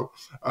well. So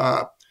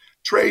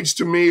trades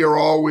to me are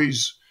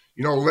always,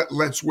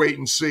 let's wait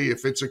and see.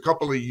 If it's a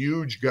couple of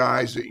huge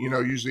guys that,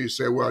 usually you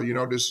say, well,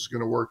 this is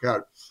going to work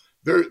out.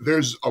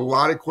 There's a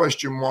lot of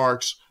question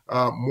marks,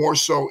 more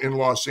so in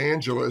Los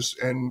Angeles,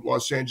 and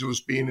Los Angeles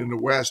being in the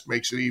West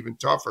makes it even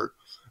tougher.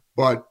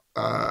 But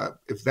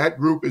if that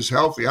group is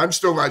healthy, I'm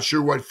still not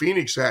sure what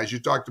Phoenix has. You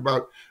talked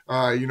about,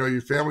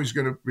 your family's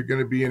going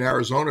to be in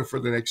Arizona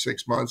for the next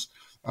 6 months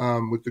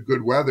with the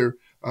good weather.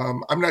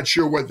 I'm not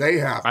sure what they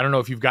have. I don't know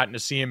if you've gotten to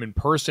see him in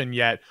person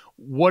yet.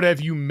 What have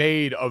you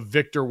made of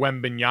Victor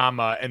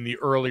Wembanyama and the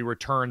early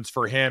returns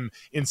for him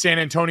in San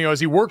Antonio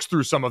as he works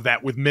through some of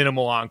that with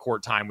minimal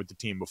on-court time with the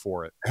team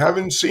before it?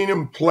 Haven't seen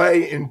him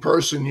play in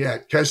person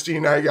yet. Kesty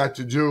and I got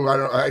to do,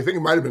 I think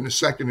it might have been the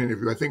second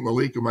interview. I think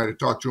Malika might have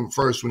talked to him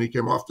first when he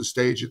came off the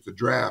stage at the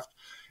draft.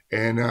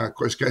 And of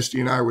course, Kesty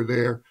and I were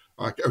there.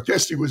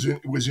 Kesty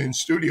was in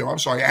studio. I'm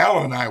sorry,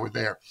 Alan and I were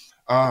there.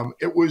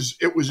 It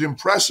was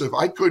impressive.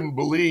 I couldn't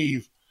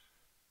believe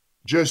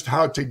just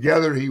how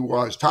together he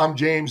was. Tom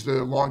James,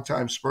 the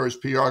longtime Spurs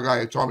PR guy,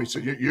 had told me, he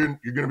said, you're going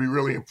to be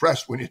really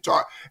impressed when you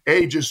talk.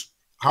 Just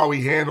how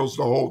he handles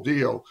the whole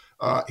deal.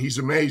 He's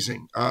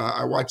amazing.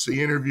 I watched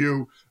the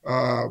interview,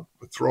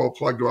 throw a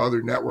plug to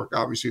other network.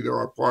 Obviously, they're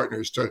our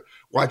partners, to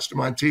watch them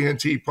on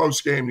TNT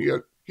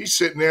postgame. He's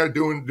sitting there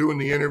doing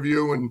the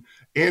interview, and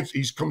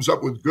he comes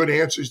up with good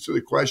answers to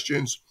the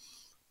questions.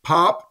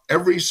 Pop,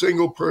 every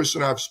single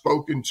person I've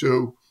spoken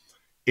to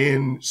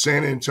in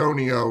San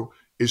Antonio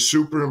is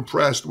super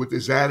impressed with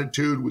his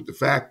attitude, with the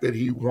fact that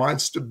he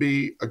wants to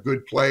be a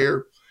good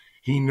player.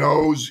 He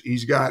knows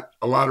he's got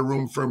a lot of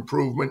room for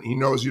improvement. He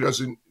knows he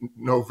doesn't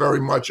know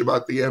very much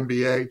about the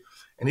NBA,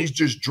 and he's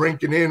just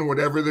drinking in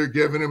whatever they're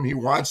giving him. He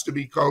wants to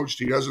be coached.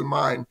 He doesn't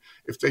mind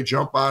if they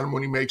jump on him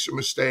when he makes a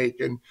mistake.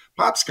 And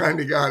Pop's kind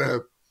of got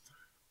a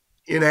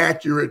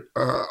inaccurate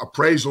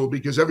appraisal,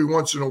 because every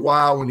once in a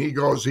while when he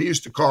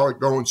used to call it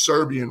going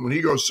Serbian. When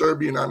he goes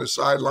Serbian on the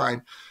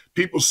sideline,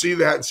 people see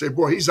that and say,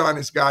 boy, he's on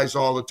his guys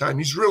all the time.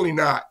 He's really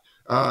not.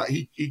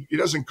 He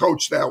doesn't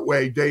coach that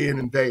way day in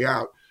and day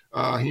out.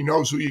 He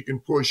knows who you can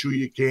push, who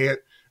you can't.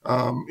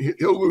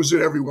 He'll lose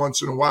it every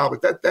once in a while,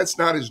 but that's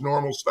not his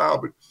normal style.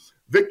 But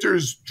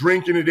Victor's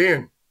drinking it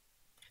in.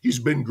 He's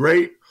been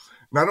great.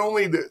 Not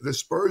only the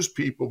Spurs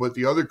people, but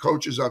the other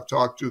coaches I've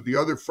talked to, the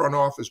other front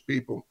office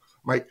people,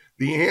 Mike,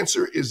 the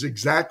answer is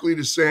exactly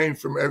the same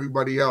from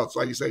everybody else.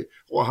 Like you say,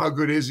 well, how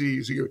good is he?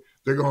 Is he good?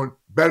 They're going,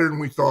 better than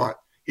we thought.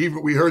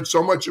 Even we heard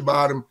so much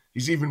about him.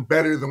 He's even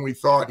better than we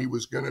thought he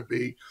was going to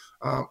be.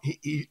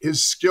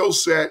 His skill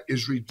set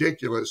is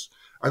ridiculous.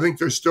 I think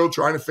they're still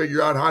trying to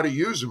figure out how to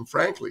use him,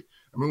 frankly.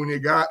 I mean,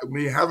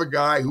 when you have a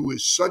guy who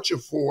is such a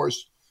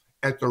force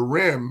at the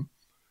rim,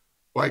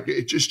 like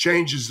it just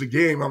changes the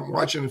game. I'm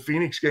watching the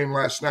Phoenix game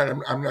last night.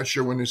 I'm not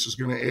sure when this is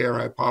going to air.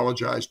 I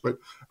apologize. But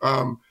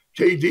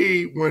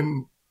KD,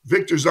 when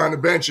Victor's on the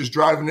bench, is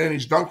driving in,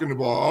 he's dunking the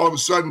ball. All of a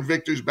sudden,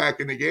 Victor's back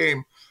in the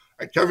game.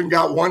 Kevin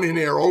got one in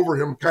there over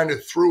him, kind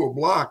of threw a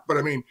block. But,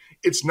 I mean,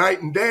 it's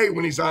night and day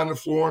when he's on the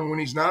floor and when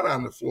he's not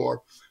on the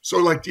floor. So,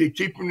 like, do you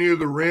keep him near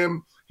the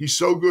rim? He's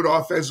so good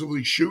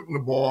offensively shooting the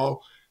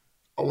ball.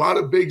 A lot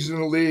of bigs in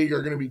the league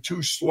are going to be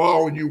too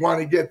slow, and you want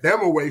to get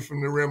them away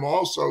from the rim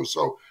also.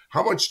 So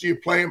how much do you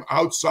play him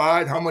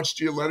outside? How much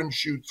do you let him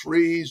shoot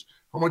threes?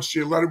 How much do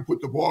you let him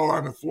put the ball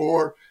on the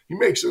floor? He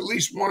makes at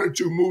least one or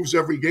two moves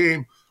every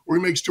game where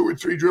he makes two or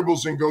three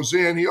dribbles and goes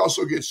in. He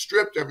also gets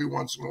stripped every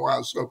once in a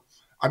while. So,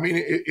 I mean,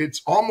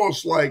 it's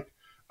almost like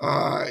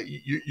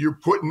you're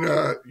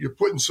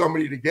putting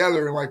somebody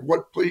together, and like,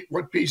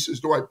 what pieces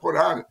do I put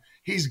on it?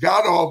 He's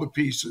got all the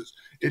pieces.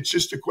 It's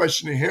just a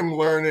question of him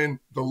learning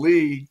the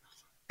league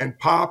and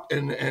Pop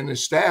and the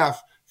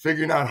staff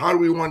figuring out, how do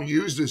we want to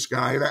use this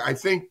guy? And I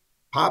think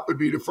Pop would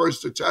be the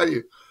first to tell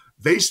you,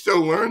 they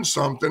still learn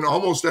something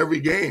almost every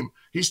game.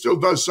 He still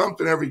does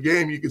something every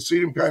game. You can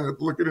see them kind of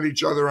looking at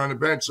each other on the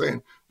bench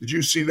saying, did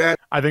you see that?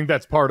 I think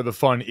that's part of the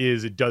fun.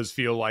 Is it does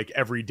feel like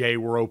every day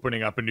we're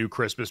opening up a new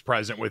Christmas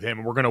present with him,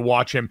 and we're going to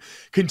watch him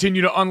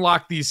continue to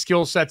unlock these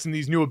skill sets and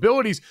these new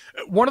abilities.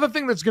 One of the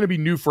things that's going to be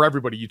new for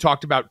everybody, you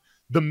talked about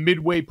the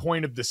midway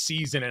point of the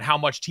season and how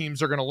much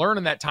teams are going to learn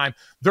in that time.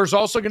 There's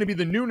also going to be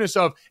the newness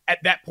of, at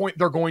that point,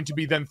 they're going to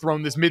be then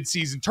thrown this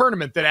midseason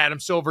tournament that Adam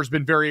Silver's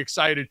been very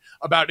excited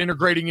about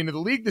integrating into the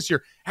league this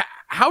year.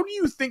 How do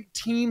you think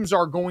teams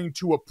are going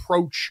to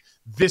approach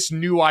this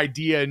new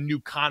idea and new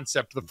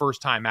concept the first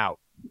time out?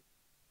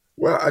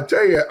 Well, I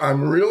tell you,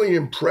 I'm really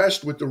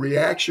impressed with the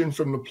reaction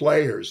from the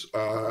players.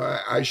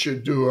 I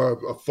should do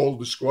a full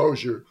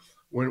disclosure.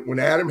 When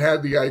Adam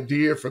had the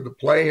idea for the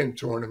play-in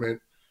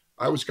tournament,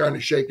 I was kind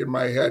of shaking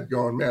my head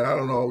going, man, I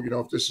don't know,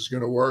 if this is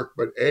going to work.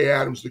 But A,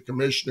 Adam's the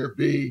commissioner.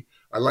 B,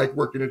 I like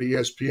working at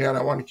ESPN.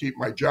 I want to keep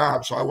my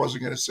job. So I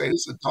wasn't going to say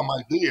this is a dumb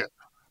idea.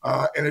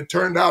 And it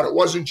turned out it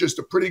wasn't just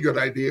a pretty good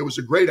idea. It was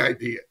a great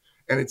idea.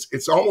 And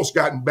it's almost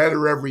gotten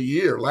better every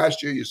year.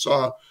 Last year you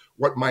saw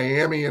what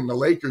Miami and the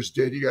Lakers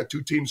did. You got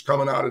two teams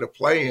coming out of the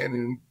play-in,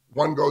 and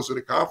one goes to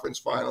the conference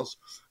finals.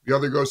 The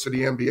other goes to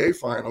the NBA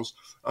finals.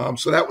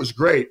 So that was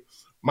great.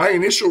 My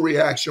initial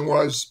reaction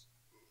was,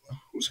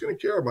 who's going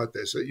to care about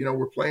this?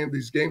 We're playing,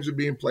 these games are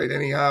being played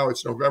anyhow.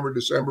 It's November,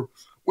 December,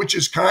 which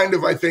is kind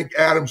of, I think,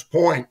 Adam's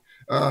point.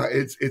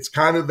 It's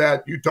kind of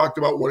that you talked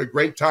about what a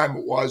great time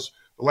it was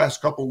the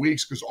last couple of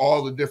weeks because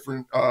all the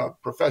different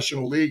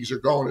professional leagues are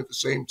going at the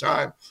same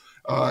time.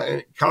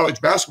 And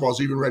college basketball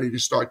is even ready to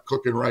start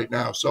cooking right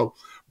now. So,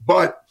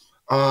 but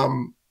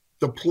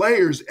the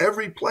players,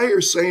 every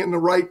player saying the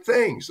right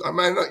things. I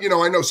mean,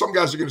 I know some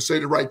guys are going to say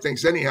the right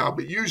things anyhow,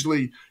 but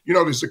usually,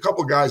 there's a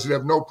couple guys that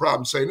have no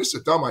problem saying this is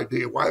a dumb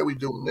idea. Why are we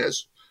doing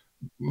this?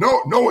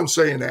 No one's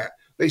saying that.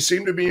 They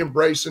seem to be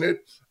embracing it.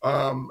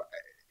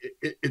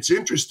 It's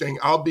interesting.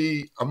 I'll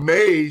be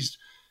amazed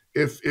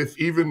if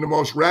even the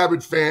most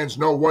rabid fans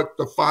know what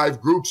the 5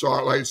 groups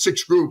are, like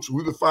 6 groups,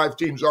 who the 5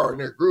 teams are in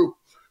their group.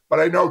 But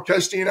I know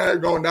Kesty and I are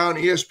going down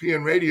to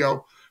ESPN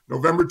Radio.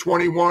 November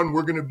 21,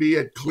 we're going to be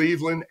at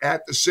Cleveland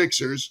at the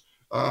Sixers,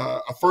 a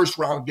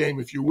first-round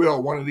game, if you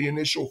will, one of the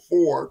initial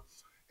 4.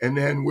 And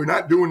then we're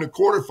not doing the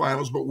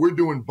quarterfinals, but we're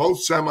doing both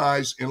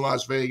semis in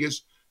Las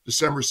Vegas,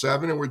 December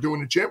 7, and we're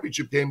doing the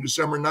championship game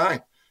December 9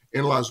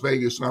 in Las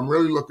Vegas. And I'm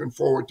really looking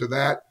forward to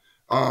that.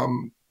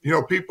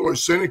 People are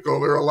cynical.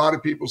 There are a lot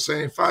of people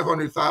saying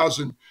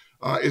 $500,000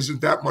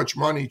 isn't that much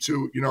money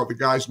to, the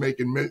guys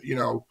making,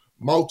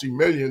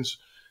 multi-millions.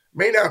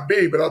 May not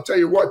be, but I'll tell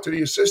you what, to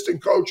the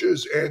assistant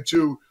coaches and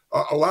to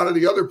a lot of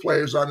the other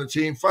players on the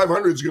team,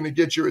 500 is going to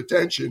get your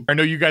attention. I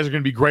know you guys are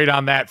going to be great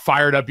on that,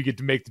 fired up. You get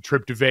to make the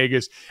trip to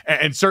Vegas,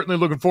 and certainly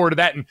looking forward to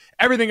that. And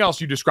everything else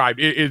you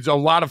described, it's a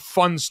lot of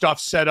fun stuff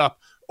set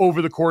up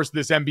over the course of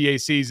this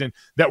NBA season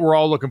that we're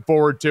all looking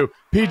forward to.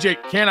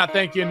 PJ, cannot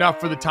thank you enough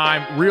for the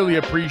time. Really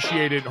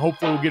appreciate it.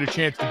 Hopefully we'll get a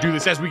chance to do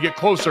this as we get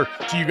closer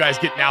to you guys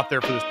getting out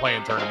there for this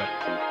play-in tournament.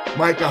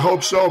 Mike, I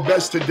hope so.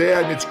 Best to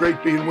Dad, and it's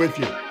great being with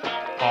you.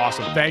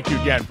 Awesome. Thank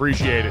you again.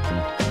 Appreciate it.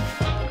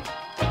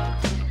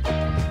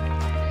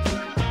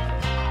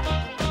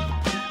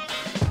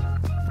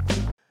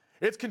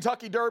 It's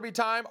Kentucky Derby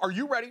time. Are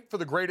you ready for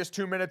the greatest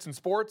 2 minutes in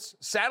sports?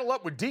 Saddle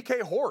up with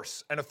DK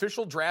Horse, an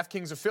official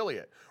DraftKings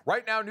affiliate.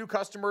 Right now, new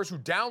customers who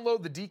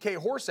download the DK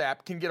Horse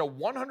app can get a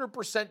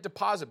 100%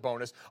 deposit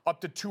bonus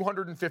up to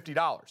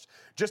 $250.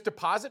 Just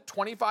deposit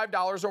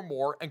 $25 or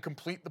more and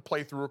complete the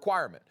playthrough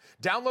requirement.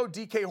 Download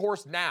DK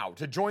Horse now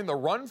to join the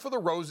Run for the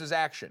Roses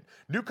action.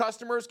 New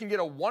customers can get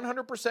a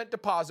 100%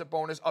 deposit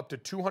bonus up to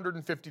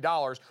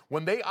 $250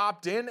 when they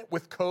opt in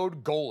with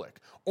code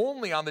GOLIC.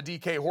 Only on the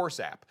DK Horse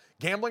app.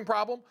 Gambling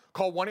problem?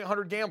 Call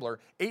 1-800-GAMBLER,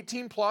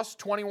 18 plus,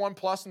 21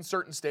 plus in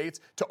certain states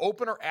to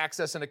open or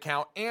access an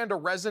account and a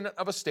resident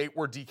of a state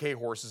where DK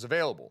Horse is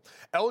available.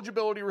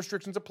 Eligibility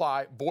restrictions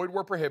apply, void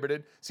where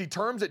prohibited. See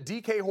terms at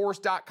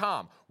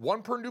dkhorse.com.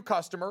 One per new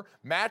customer,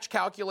 match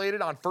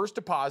calculated on first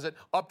deposit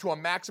up to a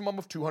maximum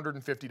of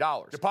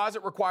 $250.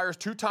 Deposit requires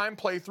 2-time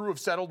playthrough of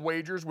settled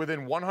wagers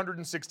within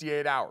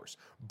 168 hours.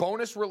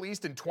 Bonus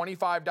released in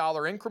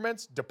 $25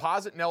 increments.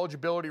 Deposit and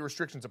eligibility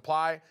restrictions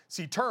apply.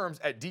 See terms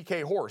at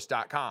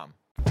dkhorse.com.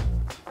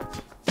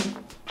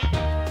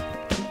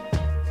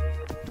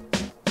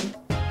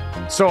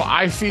 So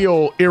I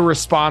feel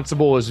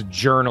irresponsible as a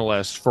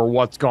journalist for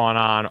what's gone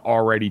on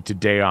already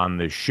today on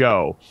this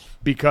show,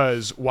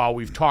 because while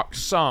we've talked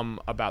some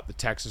about the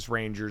Texas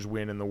Rangers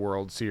win in the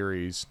World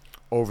Series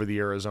over the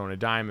Arizona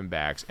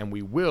Diamondbacks, and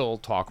we will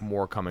talk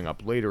more coming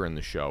up later in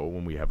the show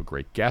when we have a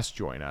great guest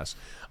join us,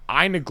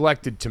 I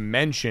neglected to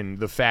mention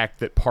the fact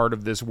that part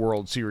of this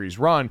World Series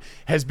run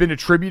has been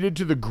attributed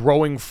to the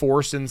growing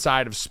force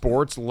inside of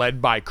sports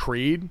led by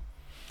Creed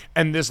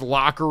and this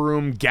locker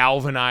room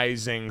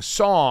galvanizing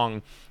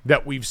song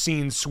that we've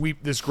seen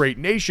sweep this great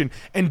nation.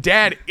 And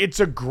Dad, it's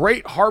a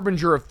great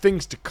harbinger of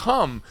things to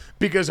come,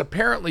 because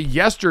apparently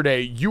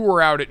yesterday you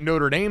were out at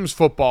Notre Dame's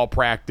football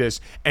practice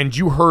and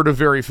you heard a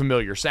very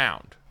familiar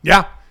sound.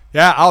 Yeah,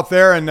 out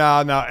there, and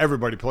now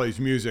everybody plays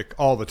music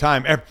all the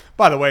time.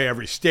 By the way,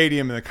 every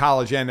stadium in the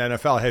college and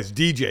NFL has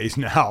DJs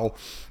now,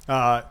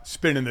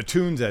 spinning the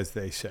tunes, as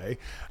they say.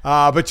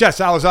 But yes,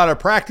 I was out of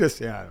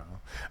practice. Yeah, I don't know.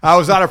 I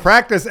was out of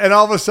practice, and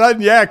all of a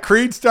sudden,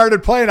 Creed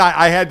started playing.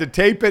 I had to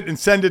tape it and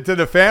send it to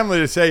the family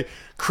to say,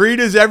 Creed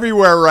is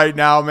everywhere right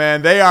now,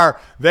 man. They are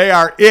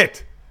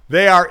it.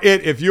 They are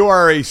it. If you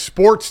are a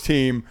sports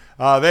team,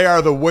 they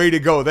are the way to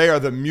go. They are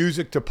the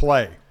music to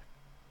play.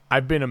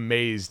 I've been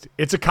amazed.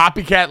 It's a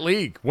copycat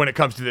league when it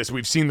comes to this.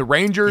 We've seen the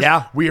Rangers.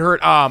 Yeah. We heard,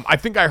 I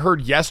think I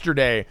heard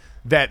yesterday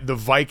that the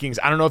Vikings,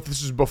 I don't know if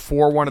this was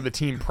before one of the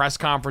team press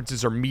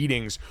conferences or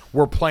meetings,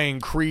 were playing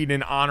Creed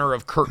in honor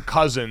of Kirk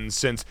Cousins,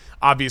 since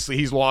obviously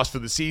he's lost for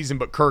the season,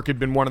 but Kirk had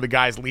been one of the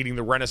guys leading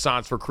the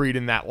renaissance for Creed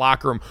in that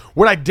locker room.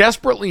 What I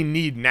desperately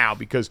need now,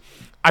 because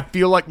I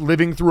feel like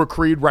living through a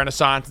Creed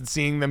renaissance and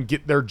seeing them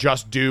get their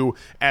just due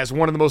as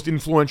one of the most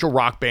influential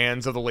rock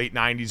bands of the late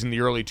 90s and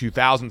the early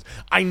 2000s,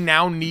 I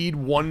now need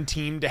one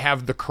team to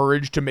have the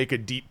courage to make a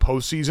deep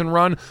postseason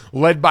run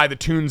led by the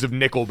tunes of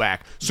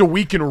Nickelback, so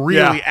we can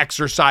really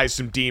exercise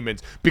some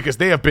demons, because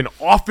they have been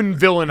often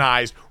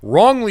villainized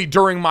wrongly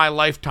during my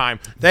lifetime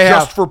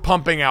for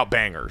pumping out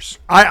bangers.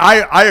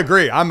 I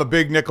agree. I'm a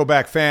big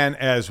Nickelback fan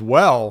as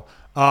well.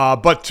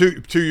 But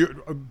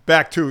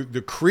back to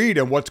the Creed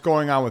and what's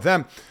going on with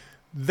them,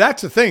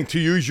 that's the thing, to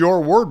use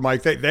your word,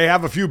 Mike. They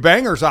have a few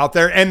bangers out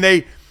there,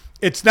 and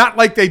it's not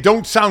like they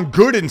don't sound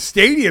good in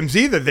stadiums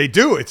either. They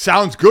do. It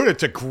sounds good.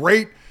 It's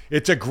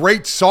a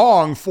great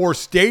song for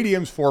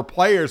stadiums, for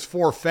players,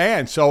 for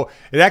fans. So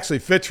it actually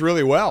fits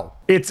really well.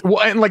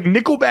 And like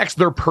Nickelback's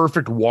their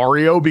perfect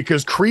Wario,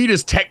 because Creed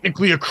is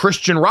technically a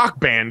Christian rock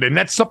band, and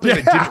that's something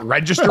that didn't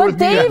register with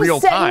me in real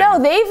time. No,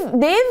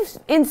 they've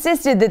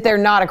insisted that they're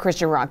not a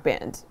Christian rock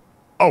band.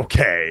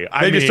 Okay,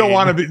 they don't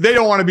want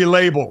to be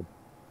labeled.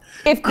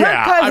 If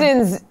Kirk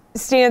Cousins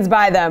stands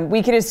by them,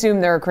 we can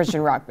assume they're a Christian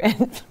rock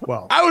band.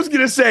 Well, I was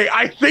going to say,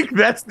 I think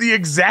that's the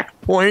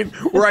exact point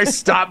where I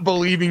stop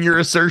believing your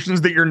assertions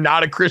that you're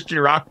not a Christian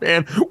rock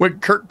band, when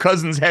Kirk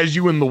Cousins has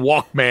you in the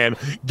Walkman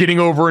getting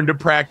over into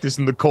practice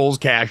in the Kohl's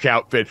Cash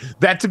outfit.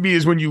 That to me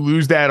is when you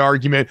lose that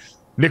argument.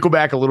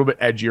 Nickelback a little bit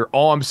edgier.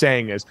 All I'm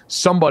saying is,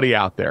 somebody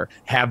out there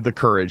have the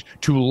courage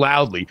to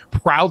loudly,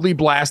 proudly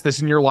blast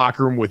this in your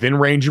locker room within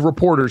range of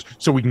reporters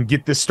so we can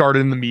get this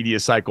started in the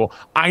media cycle.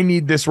 I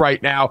need this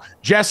right now.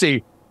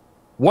 Jesse,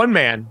 one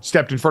man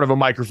stepped in front of a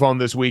microphone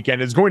this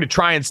weekend, is going to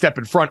try and step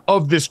in front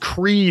of this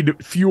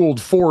Creed-fueled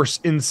force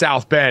in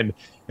South Bend,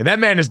 and that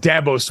man is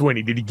Dabo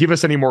Swinney. Did he give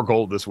us any more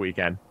gold this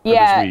weekend?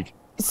 Yeah. This week?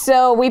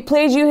 So we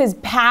played you his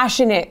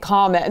passionate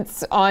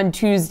comments on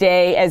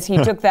Tuesday as he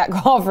took that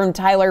call from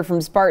Tyler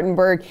from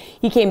Spartanburg.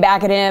 He came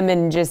back at him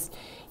and just,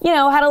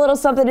 had a little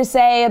something to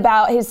say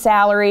about his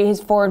salary,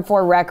 his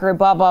 4-4 record,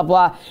 blah, blah,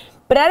 blah.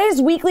 But at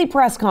his weekly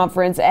press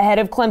conference ahead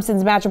of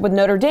Clemson's matchup with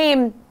Notre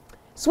Dame,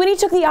 Swinney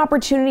took the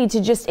opportunity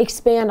to just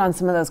expand on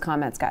some of those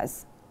comments,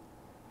 guys.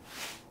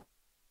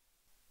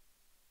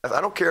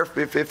 I don't care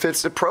if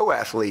it's a pro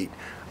athlete.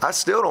 I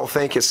still don't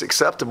think it's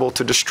acceptable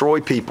to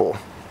destroy people.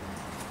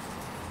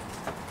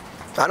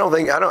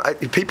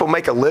 People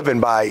make a living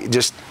by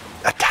just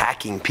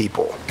attacking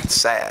people. It's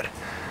sad.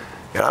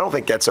 And I don't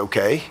think that's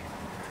okay.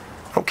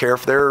 I don't care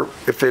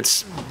if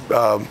it's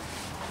I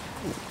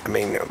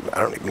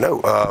don't even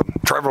know.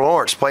 Trevor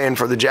Lawrence playing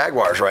for the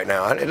Jaguars right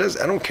now. I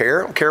don't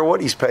care. I don't care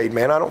what he's paid,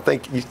 man. I don't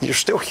think you're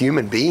still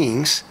human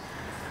beings,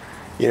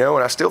 and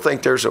I still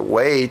think there's a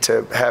way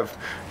to have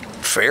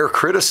fair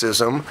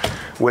criticism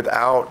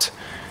without,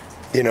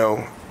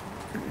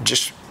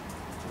 just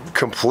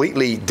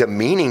completely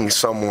demeaning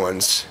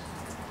someone's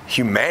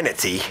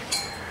humanity,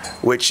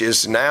 which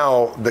is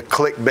now the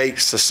clickbait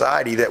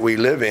society that we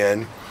live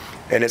in,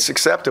 and it's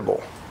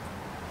acceptable.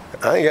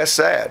 I think that's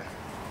sad.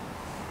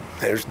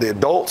 The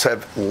adults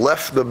have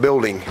left the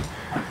building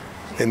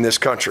in this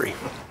country.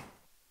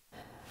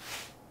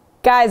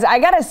 Guys, I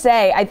gotta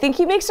say, I think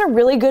he makes a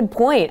really good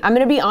point. I'm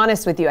gonna be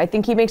honest with you. I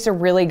think he makes a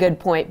really good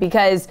point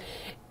because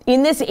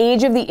in this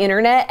age of the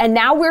internet, and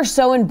now we're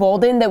so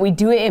emboldened that we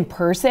do it in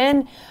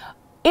person,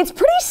 it's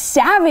pretty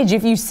savage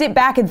if you sit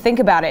back and think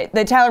about it,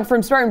 that Tyler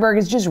from Spartanburg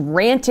is just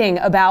ranting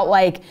about,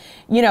 like,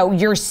 you know,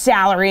 your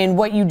salary and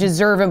what you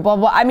deserve and blah,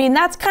 blah. I mean,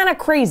 that's kind of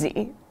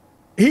crazy.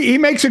 He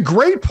makes a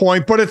great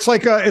point, but it's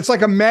like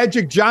a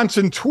Magic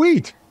Johnson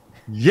tweet.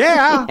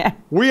 Yeah.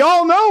 We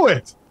all know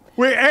it.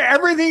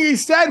 Everything he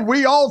said,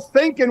 we all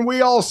think and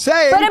we all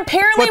say. But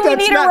apparently we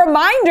need a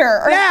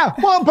reminder. Yeah,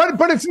 well,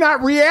 but it's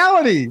not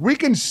reality. We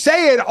can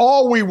say it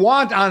all we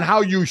want on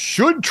how you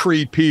should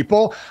treat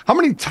people. How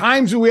many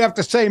times do we have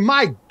to say,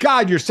 my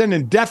God, you're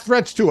sending death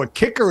threats to a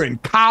kicker in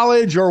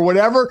college or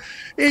whatever?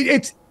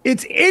 It's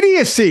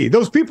idiocy.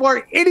 Those people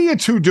are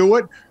idiots who do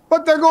it,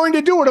 but they're going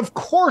to do it. Of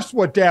course,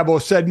 what Dabo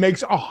said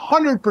makes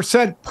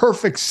 100%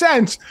 perfect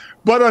sense,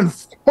 but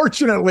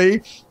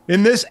unfortunately,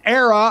 in this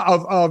era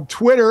of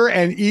Twitter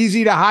and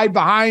easy to hide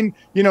behind,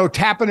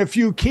 tapping a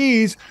few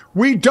keys,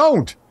 we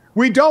don't.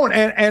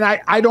 And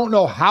I don't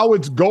know how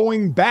it's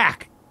going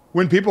back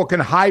when people can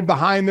hide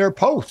behind their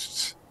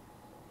posts.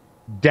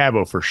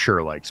 Dabo for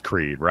sure likes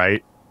Creed,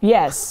 right?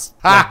 Yes.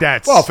 Well,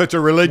 if it's a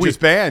religious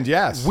band,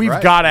 yes.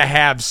 We've got to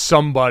have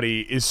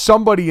somebody in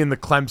the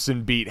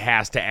Clemson beat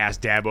has to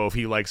ask Dabo if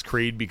he likes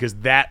Creed, because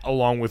that,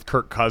 along with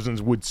Kirk Cousins,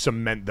 would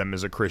cement them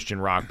as a Christian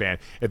rock band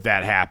if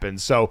that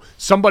happens. So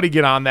somebody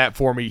get on that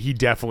for me. He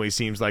definitely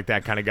seems like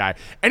that kind of guy.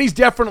 And he's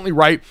definitely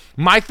right.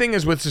 My thing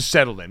is with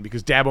settled in,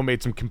 because Dabo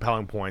made some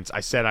compelling points. I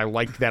said I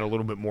liked that a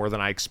little bit more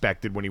than I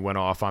expected when he went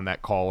off on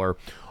that caller.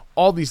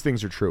 All these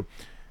things are true.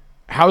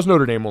 How's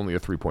Notre Dame only a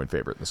 3-point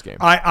favorite in this game?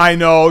 I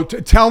know.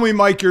 Tell me,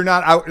 Mike, you're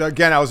not out.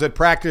 Again, I was at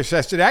practice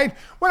yesterday.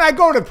 When I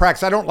go to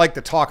practice, I don't like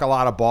to talk a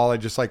lot of ball. I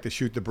just like to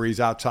shoot the breeze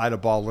outside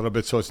of ball a little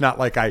bit. So it's not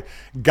like I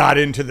got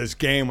into this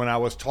game when I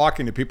was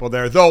talking to people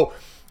there. Though,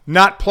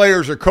 not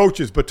players or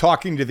coaches, but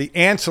talking to the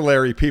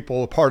ancillary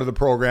people, part of the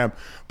program.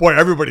 Boy,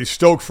 everybody's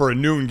stoked for a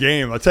noon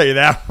game. I'll tell you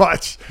that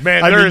much.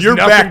 Man, there's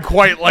nothing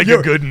quite like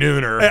a good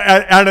nooner.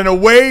 At an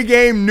away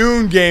game,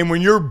 noon game, when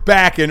you're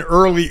back in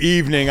early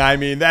evening, I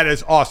mean, that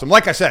is awesome.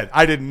 Like I said,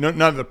 none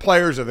of the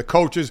players or the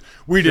coaches,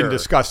 we didn't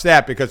discuss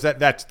that, because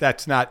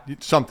that's not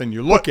something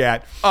you look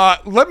at.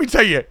 Let me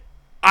tell you,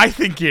 I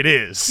think it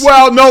is.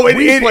 Well, no,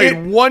 we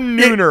played one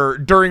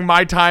nooner during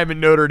my time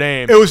in Notre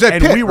Dame. It was at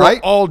and Pitt, we were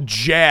right? all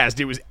jazzed.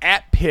 It was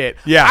at Pitt.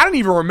 Yeah, I don't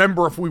even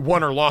remember if we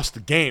won or lost the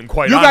game.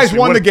 Quite honestly, you guys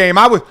won the game.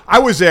 I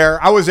was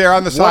there. I was there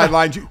on the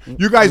sidelines.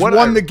 You guys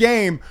won the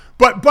game.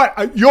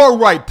 But you're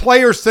right.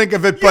 Players think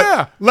of it. But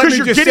yeah, because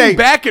you're getting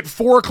back at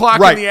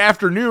 4:00 in the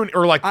afternoon,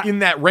 or in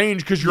that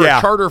range, because you're a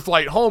charter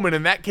flight home. And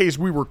in that case,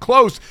 we were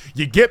close.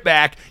 You get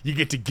back, you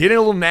get to get a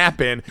little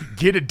nap in,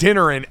 get a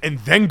dinner in, and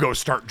then go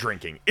start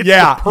drinking. It's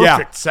the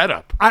perfect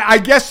setup. I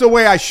guess the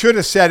way I should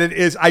have said it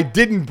is I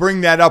didn't bring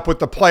that up with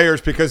the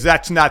players, because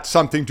that's not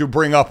something to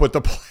bring up with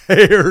the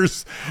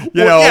players.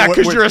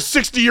 Because you're a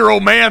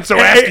 60-year-old man, so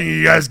asking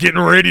you guys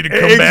getting ready to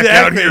come back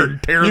out here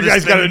and tear this thing down. You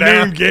guys got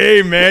a noon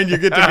game, man. You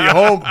get to be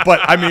home. But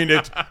I mean,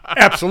 it's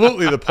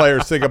absolutely the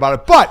players think about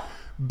it. But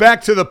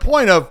back to the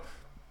point of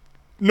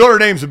Notre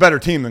Dame's a better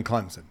team than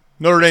Clemson.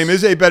 Notre Dame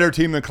is a better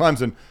team than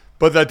Clemson,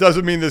 but that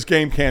doesn't mean this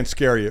game can't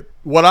scare you.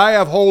 What I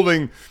have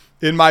holding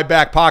in my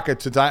back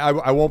pocket, since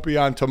I won't be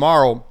on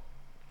tomorrow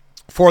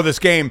for this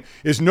game,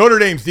 is Notre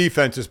Dame's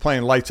defense is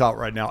playing lights out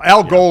right now.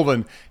 Al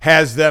Golden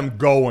has them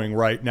going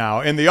right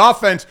now. And the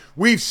offense,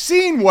 we've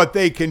seen what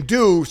they can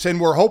do, and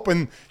we're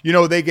hoping,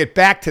 they get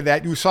back to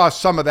that. You saw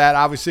some of that,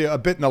 obviously, a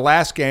bit in the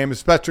last game,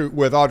 especially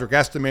with Audric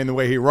Estime and the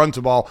way he runs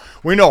the ball.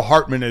 We know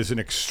Hartman is an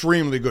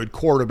extremely good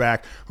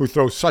quarterback who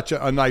throws such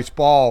a nice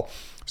ball.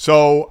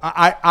 So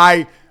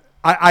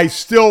I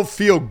still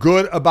feel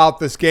good about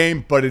this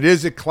game, but it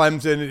is at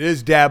Clemson. It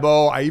is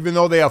Dabo. Even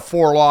though they have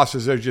 4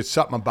 losses, there's just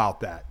something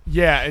about that.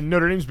 Yeah, and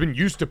Notre Dame's been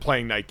used to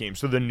playing night games,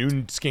 so the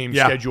noon game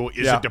schedule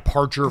is a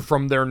departure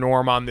from their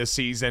norm on this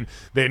season.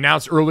 They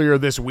announced earlier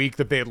this week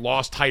that they had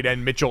lost tight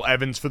end Mitchell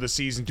Evans for the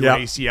season to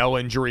an ACL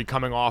injury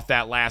coming off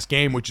that last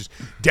game, which is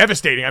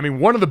devastating. I mean,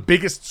 one of the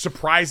biggest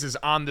surprises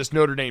on this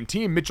Notre Dame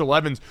team, Mitchell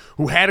Evans,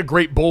 who had a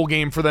great bowl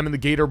game for them in the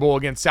Gator Bowl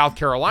against South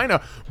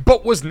Carolina,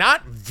 but was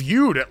not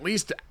viewed, at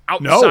least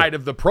outside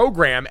of the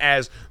program,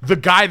 as the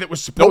guy that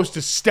was supposed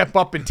to step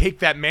up and take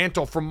that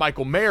mantle from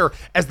Michael Mayer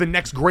as the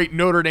next great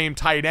Notre Dame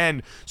tight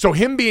end. So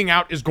him being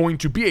out is going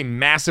to be a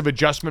massive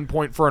adjustment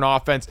point for an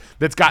offense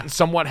that's gotten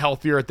somewhat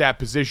healthier at that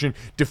position.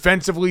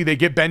 Defensively, they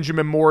get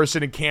Benjamin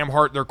Morrison and Cam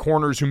Hart, their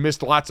corners, who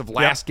missed lots of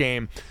last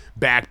game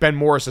back. Ben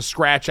Morris, a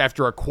scratch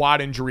after a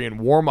quad injury in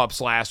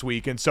warm-ups last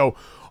week. And so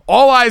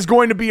all eyes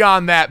going to be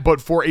on that,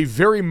 but for a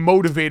very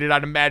motivated,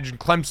 I'd imagine,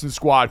 Clemson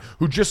squad,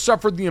 who just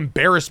suffered the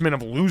embarrassment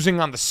of losing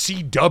on the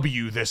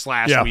CW this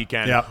last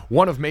weekend,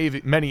 one of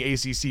many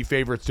ACC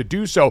favorites to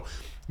do so.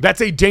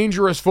 That's a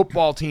dangerous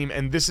football team,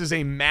 and this is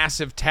a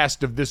massive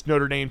test of this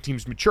Notre Dame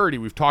team's maturity.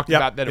 We've talked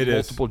about that at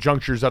multiple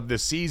junctures of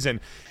this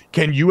season.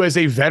 Can you, as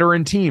a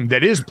veteran team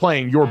that is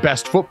playing your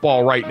best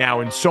football right now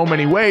in so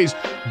many ways,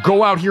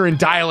 go out here and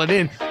dial it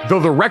in? Though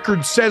the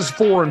record says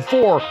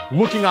 4-4,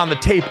 looking on the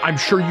tape, I'm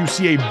sure you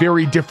see a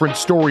very different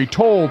story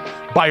told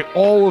by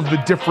all of the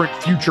different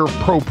future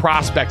pro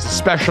prospects,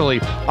 especially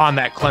on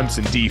that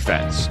Clemson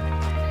defense.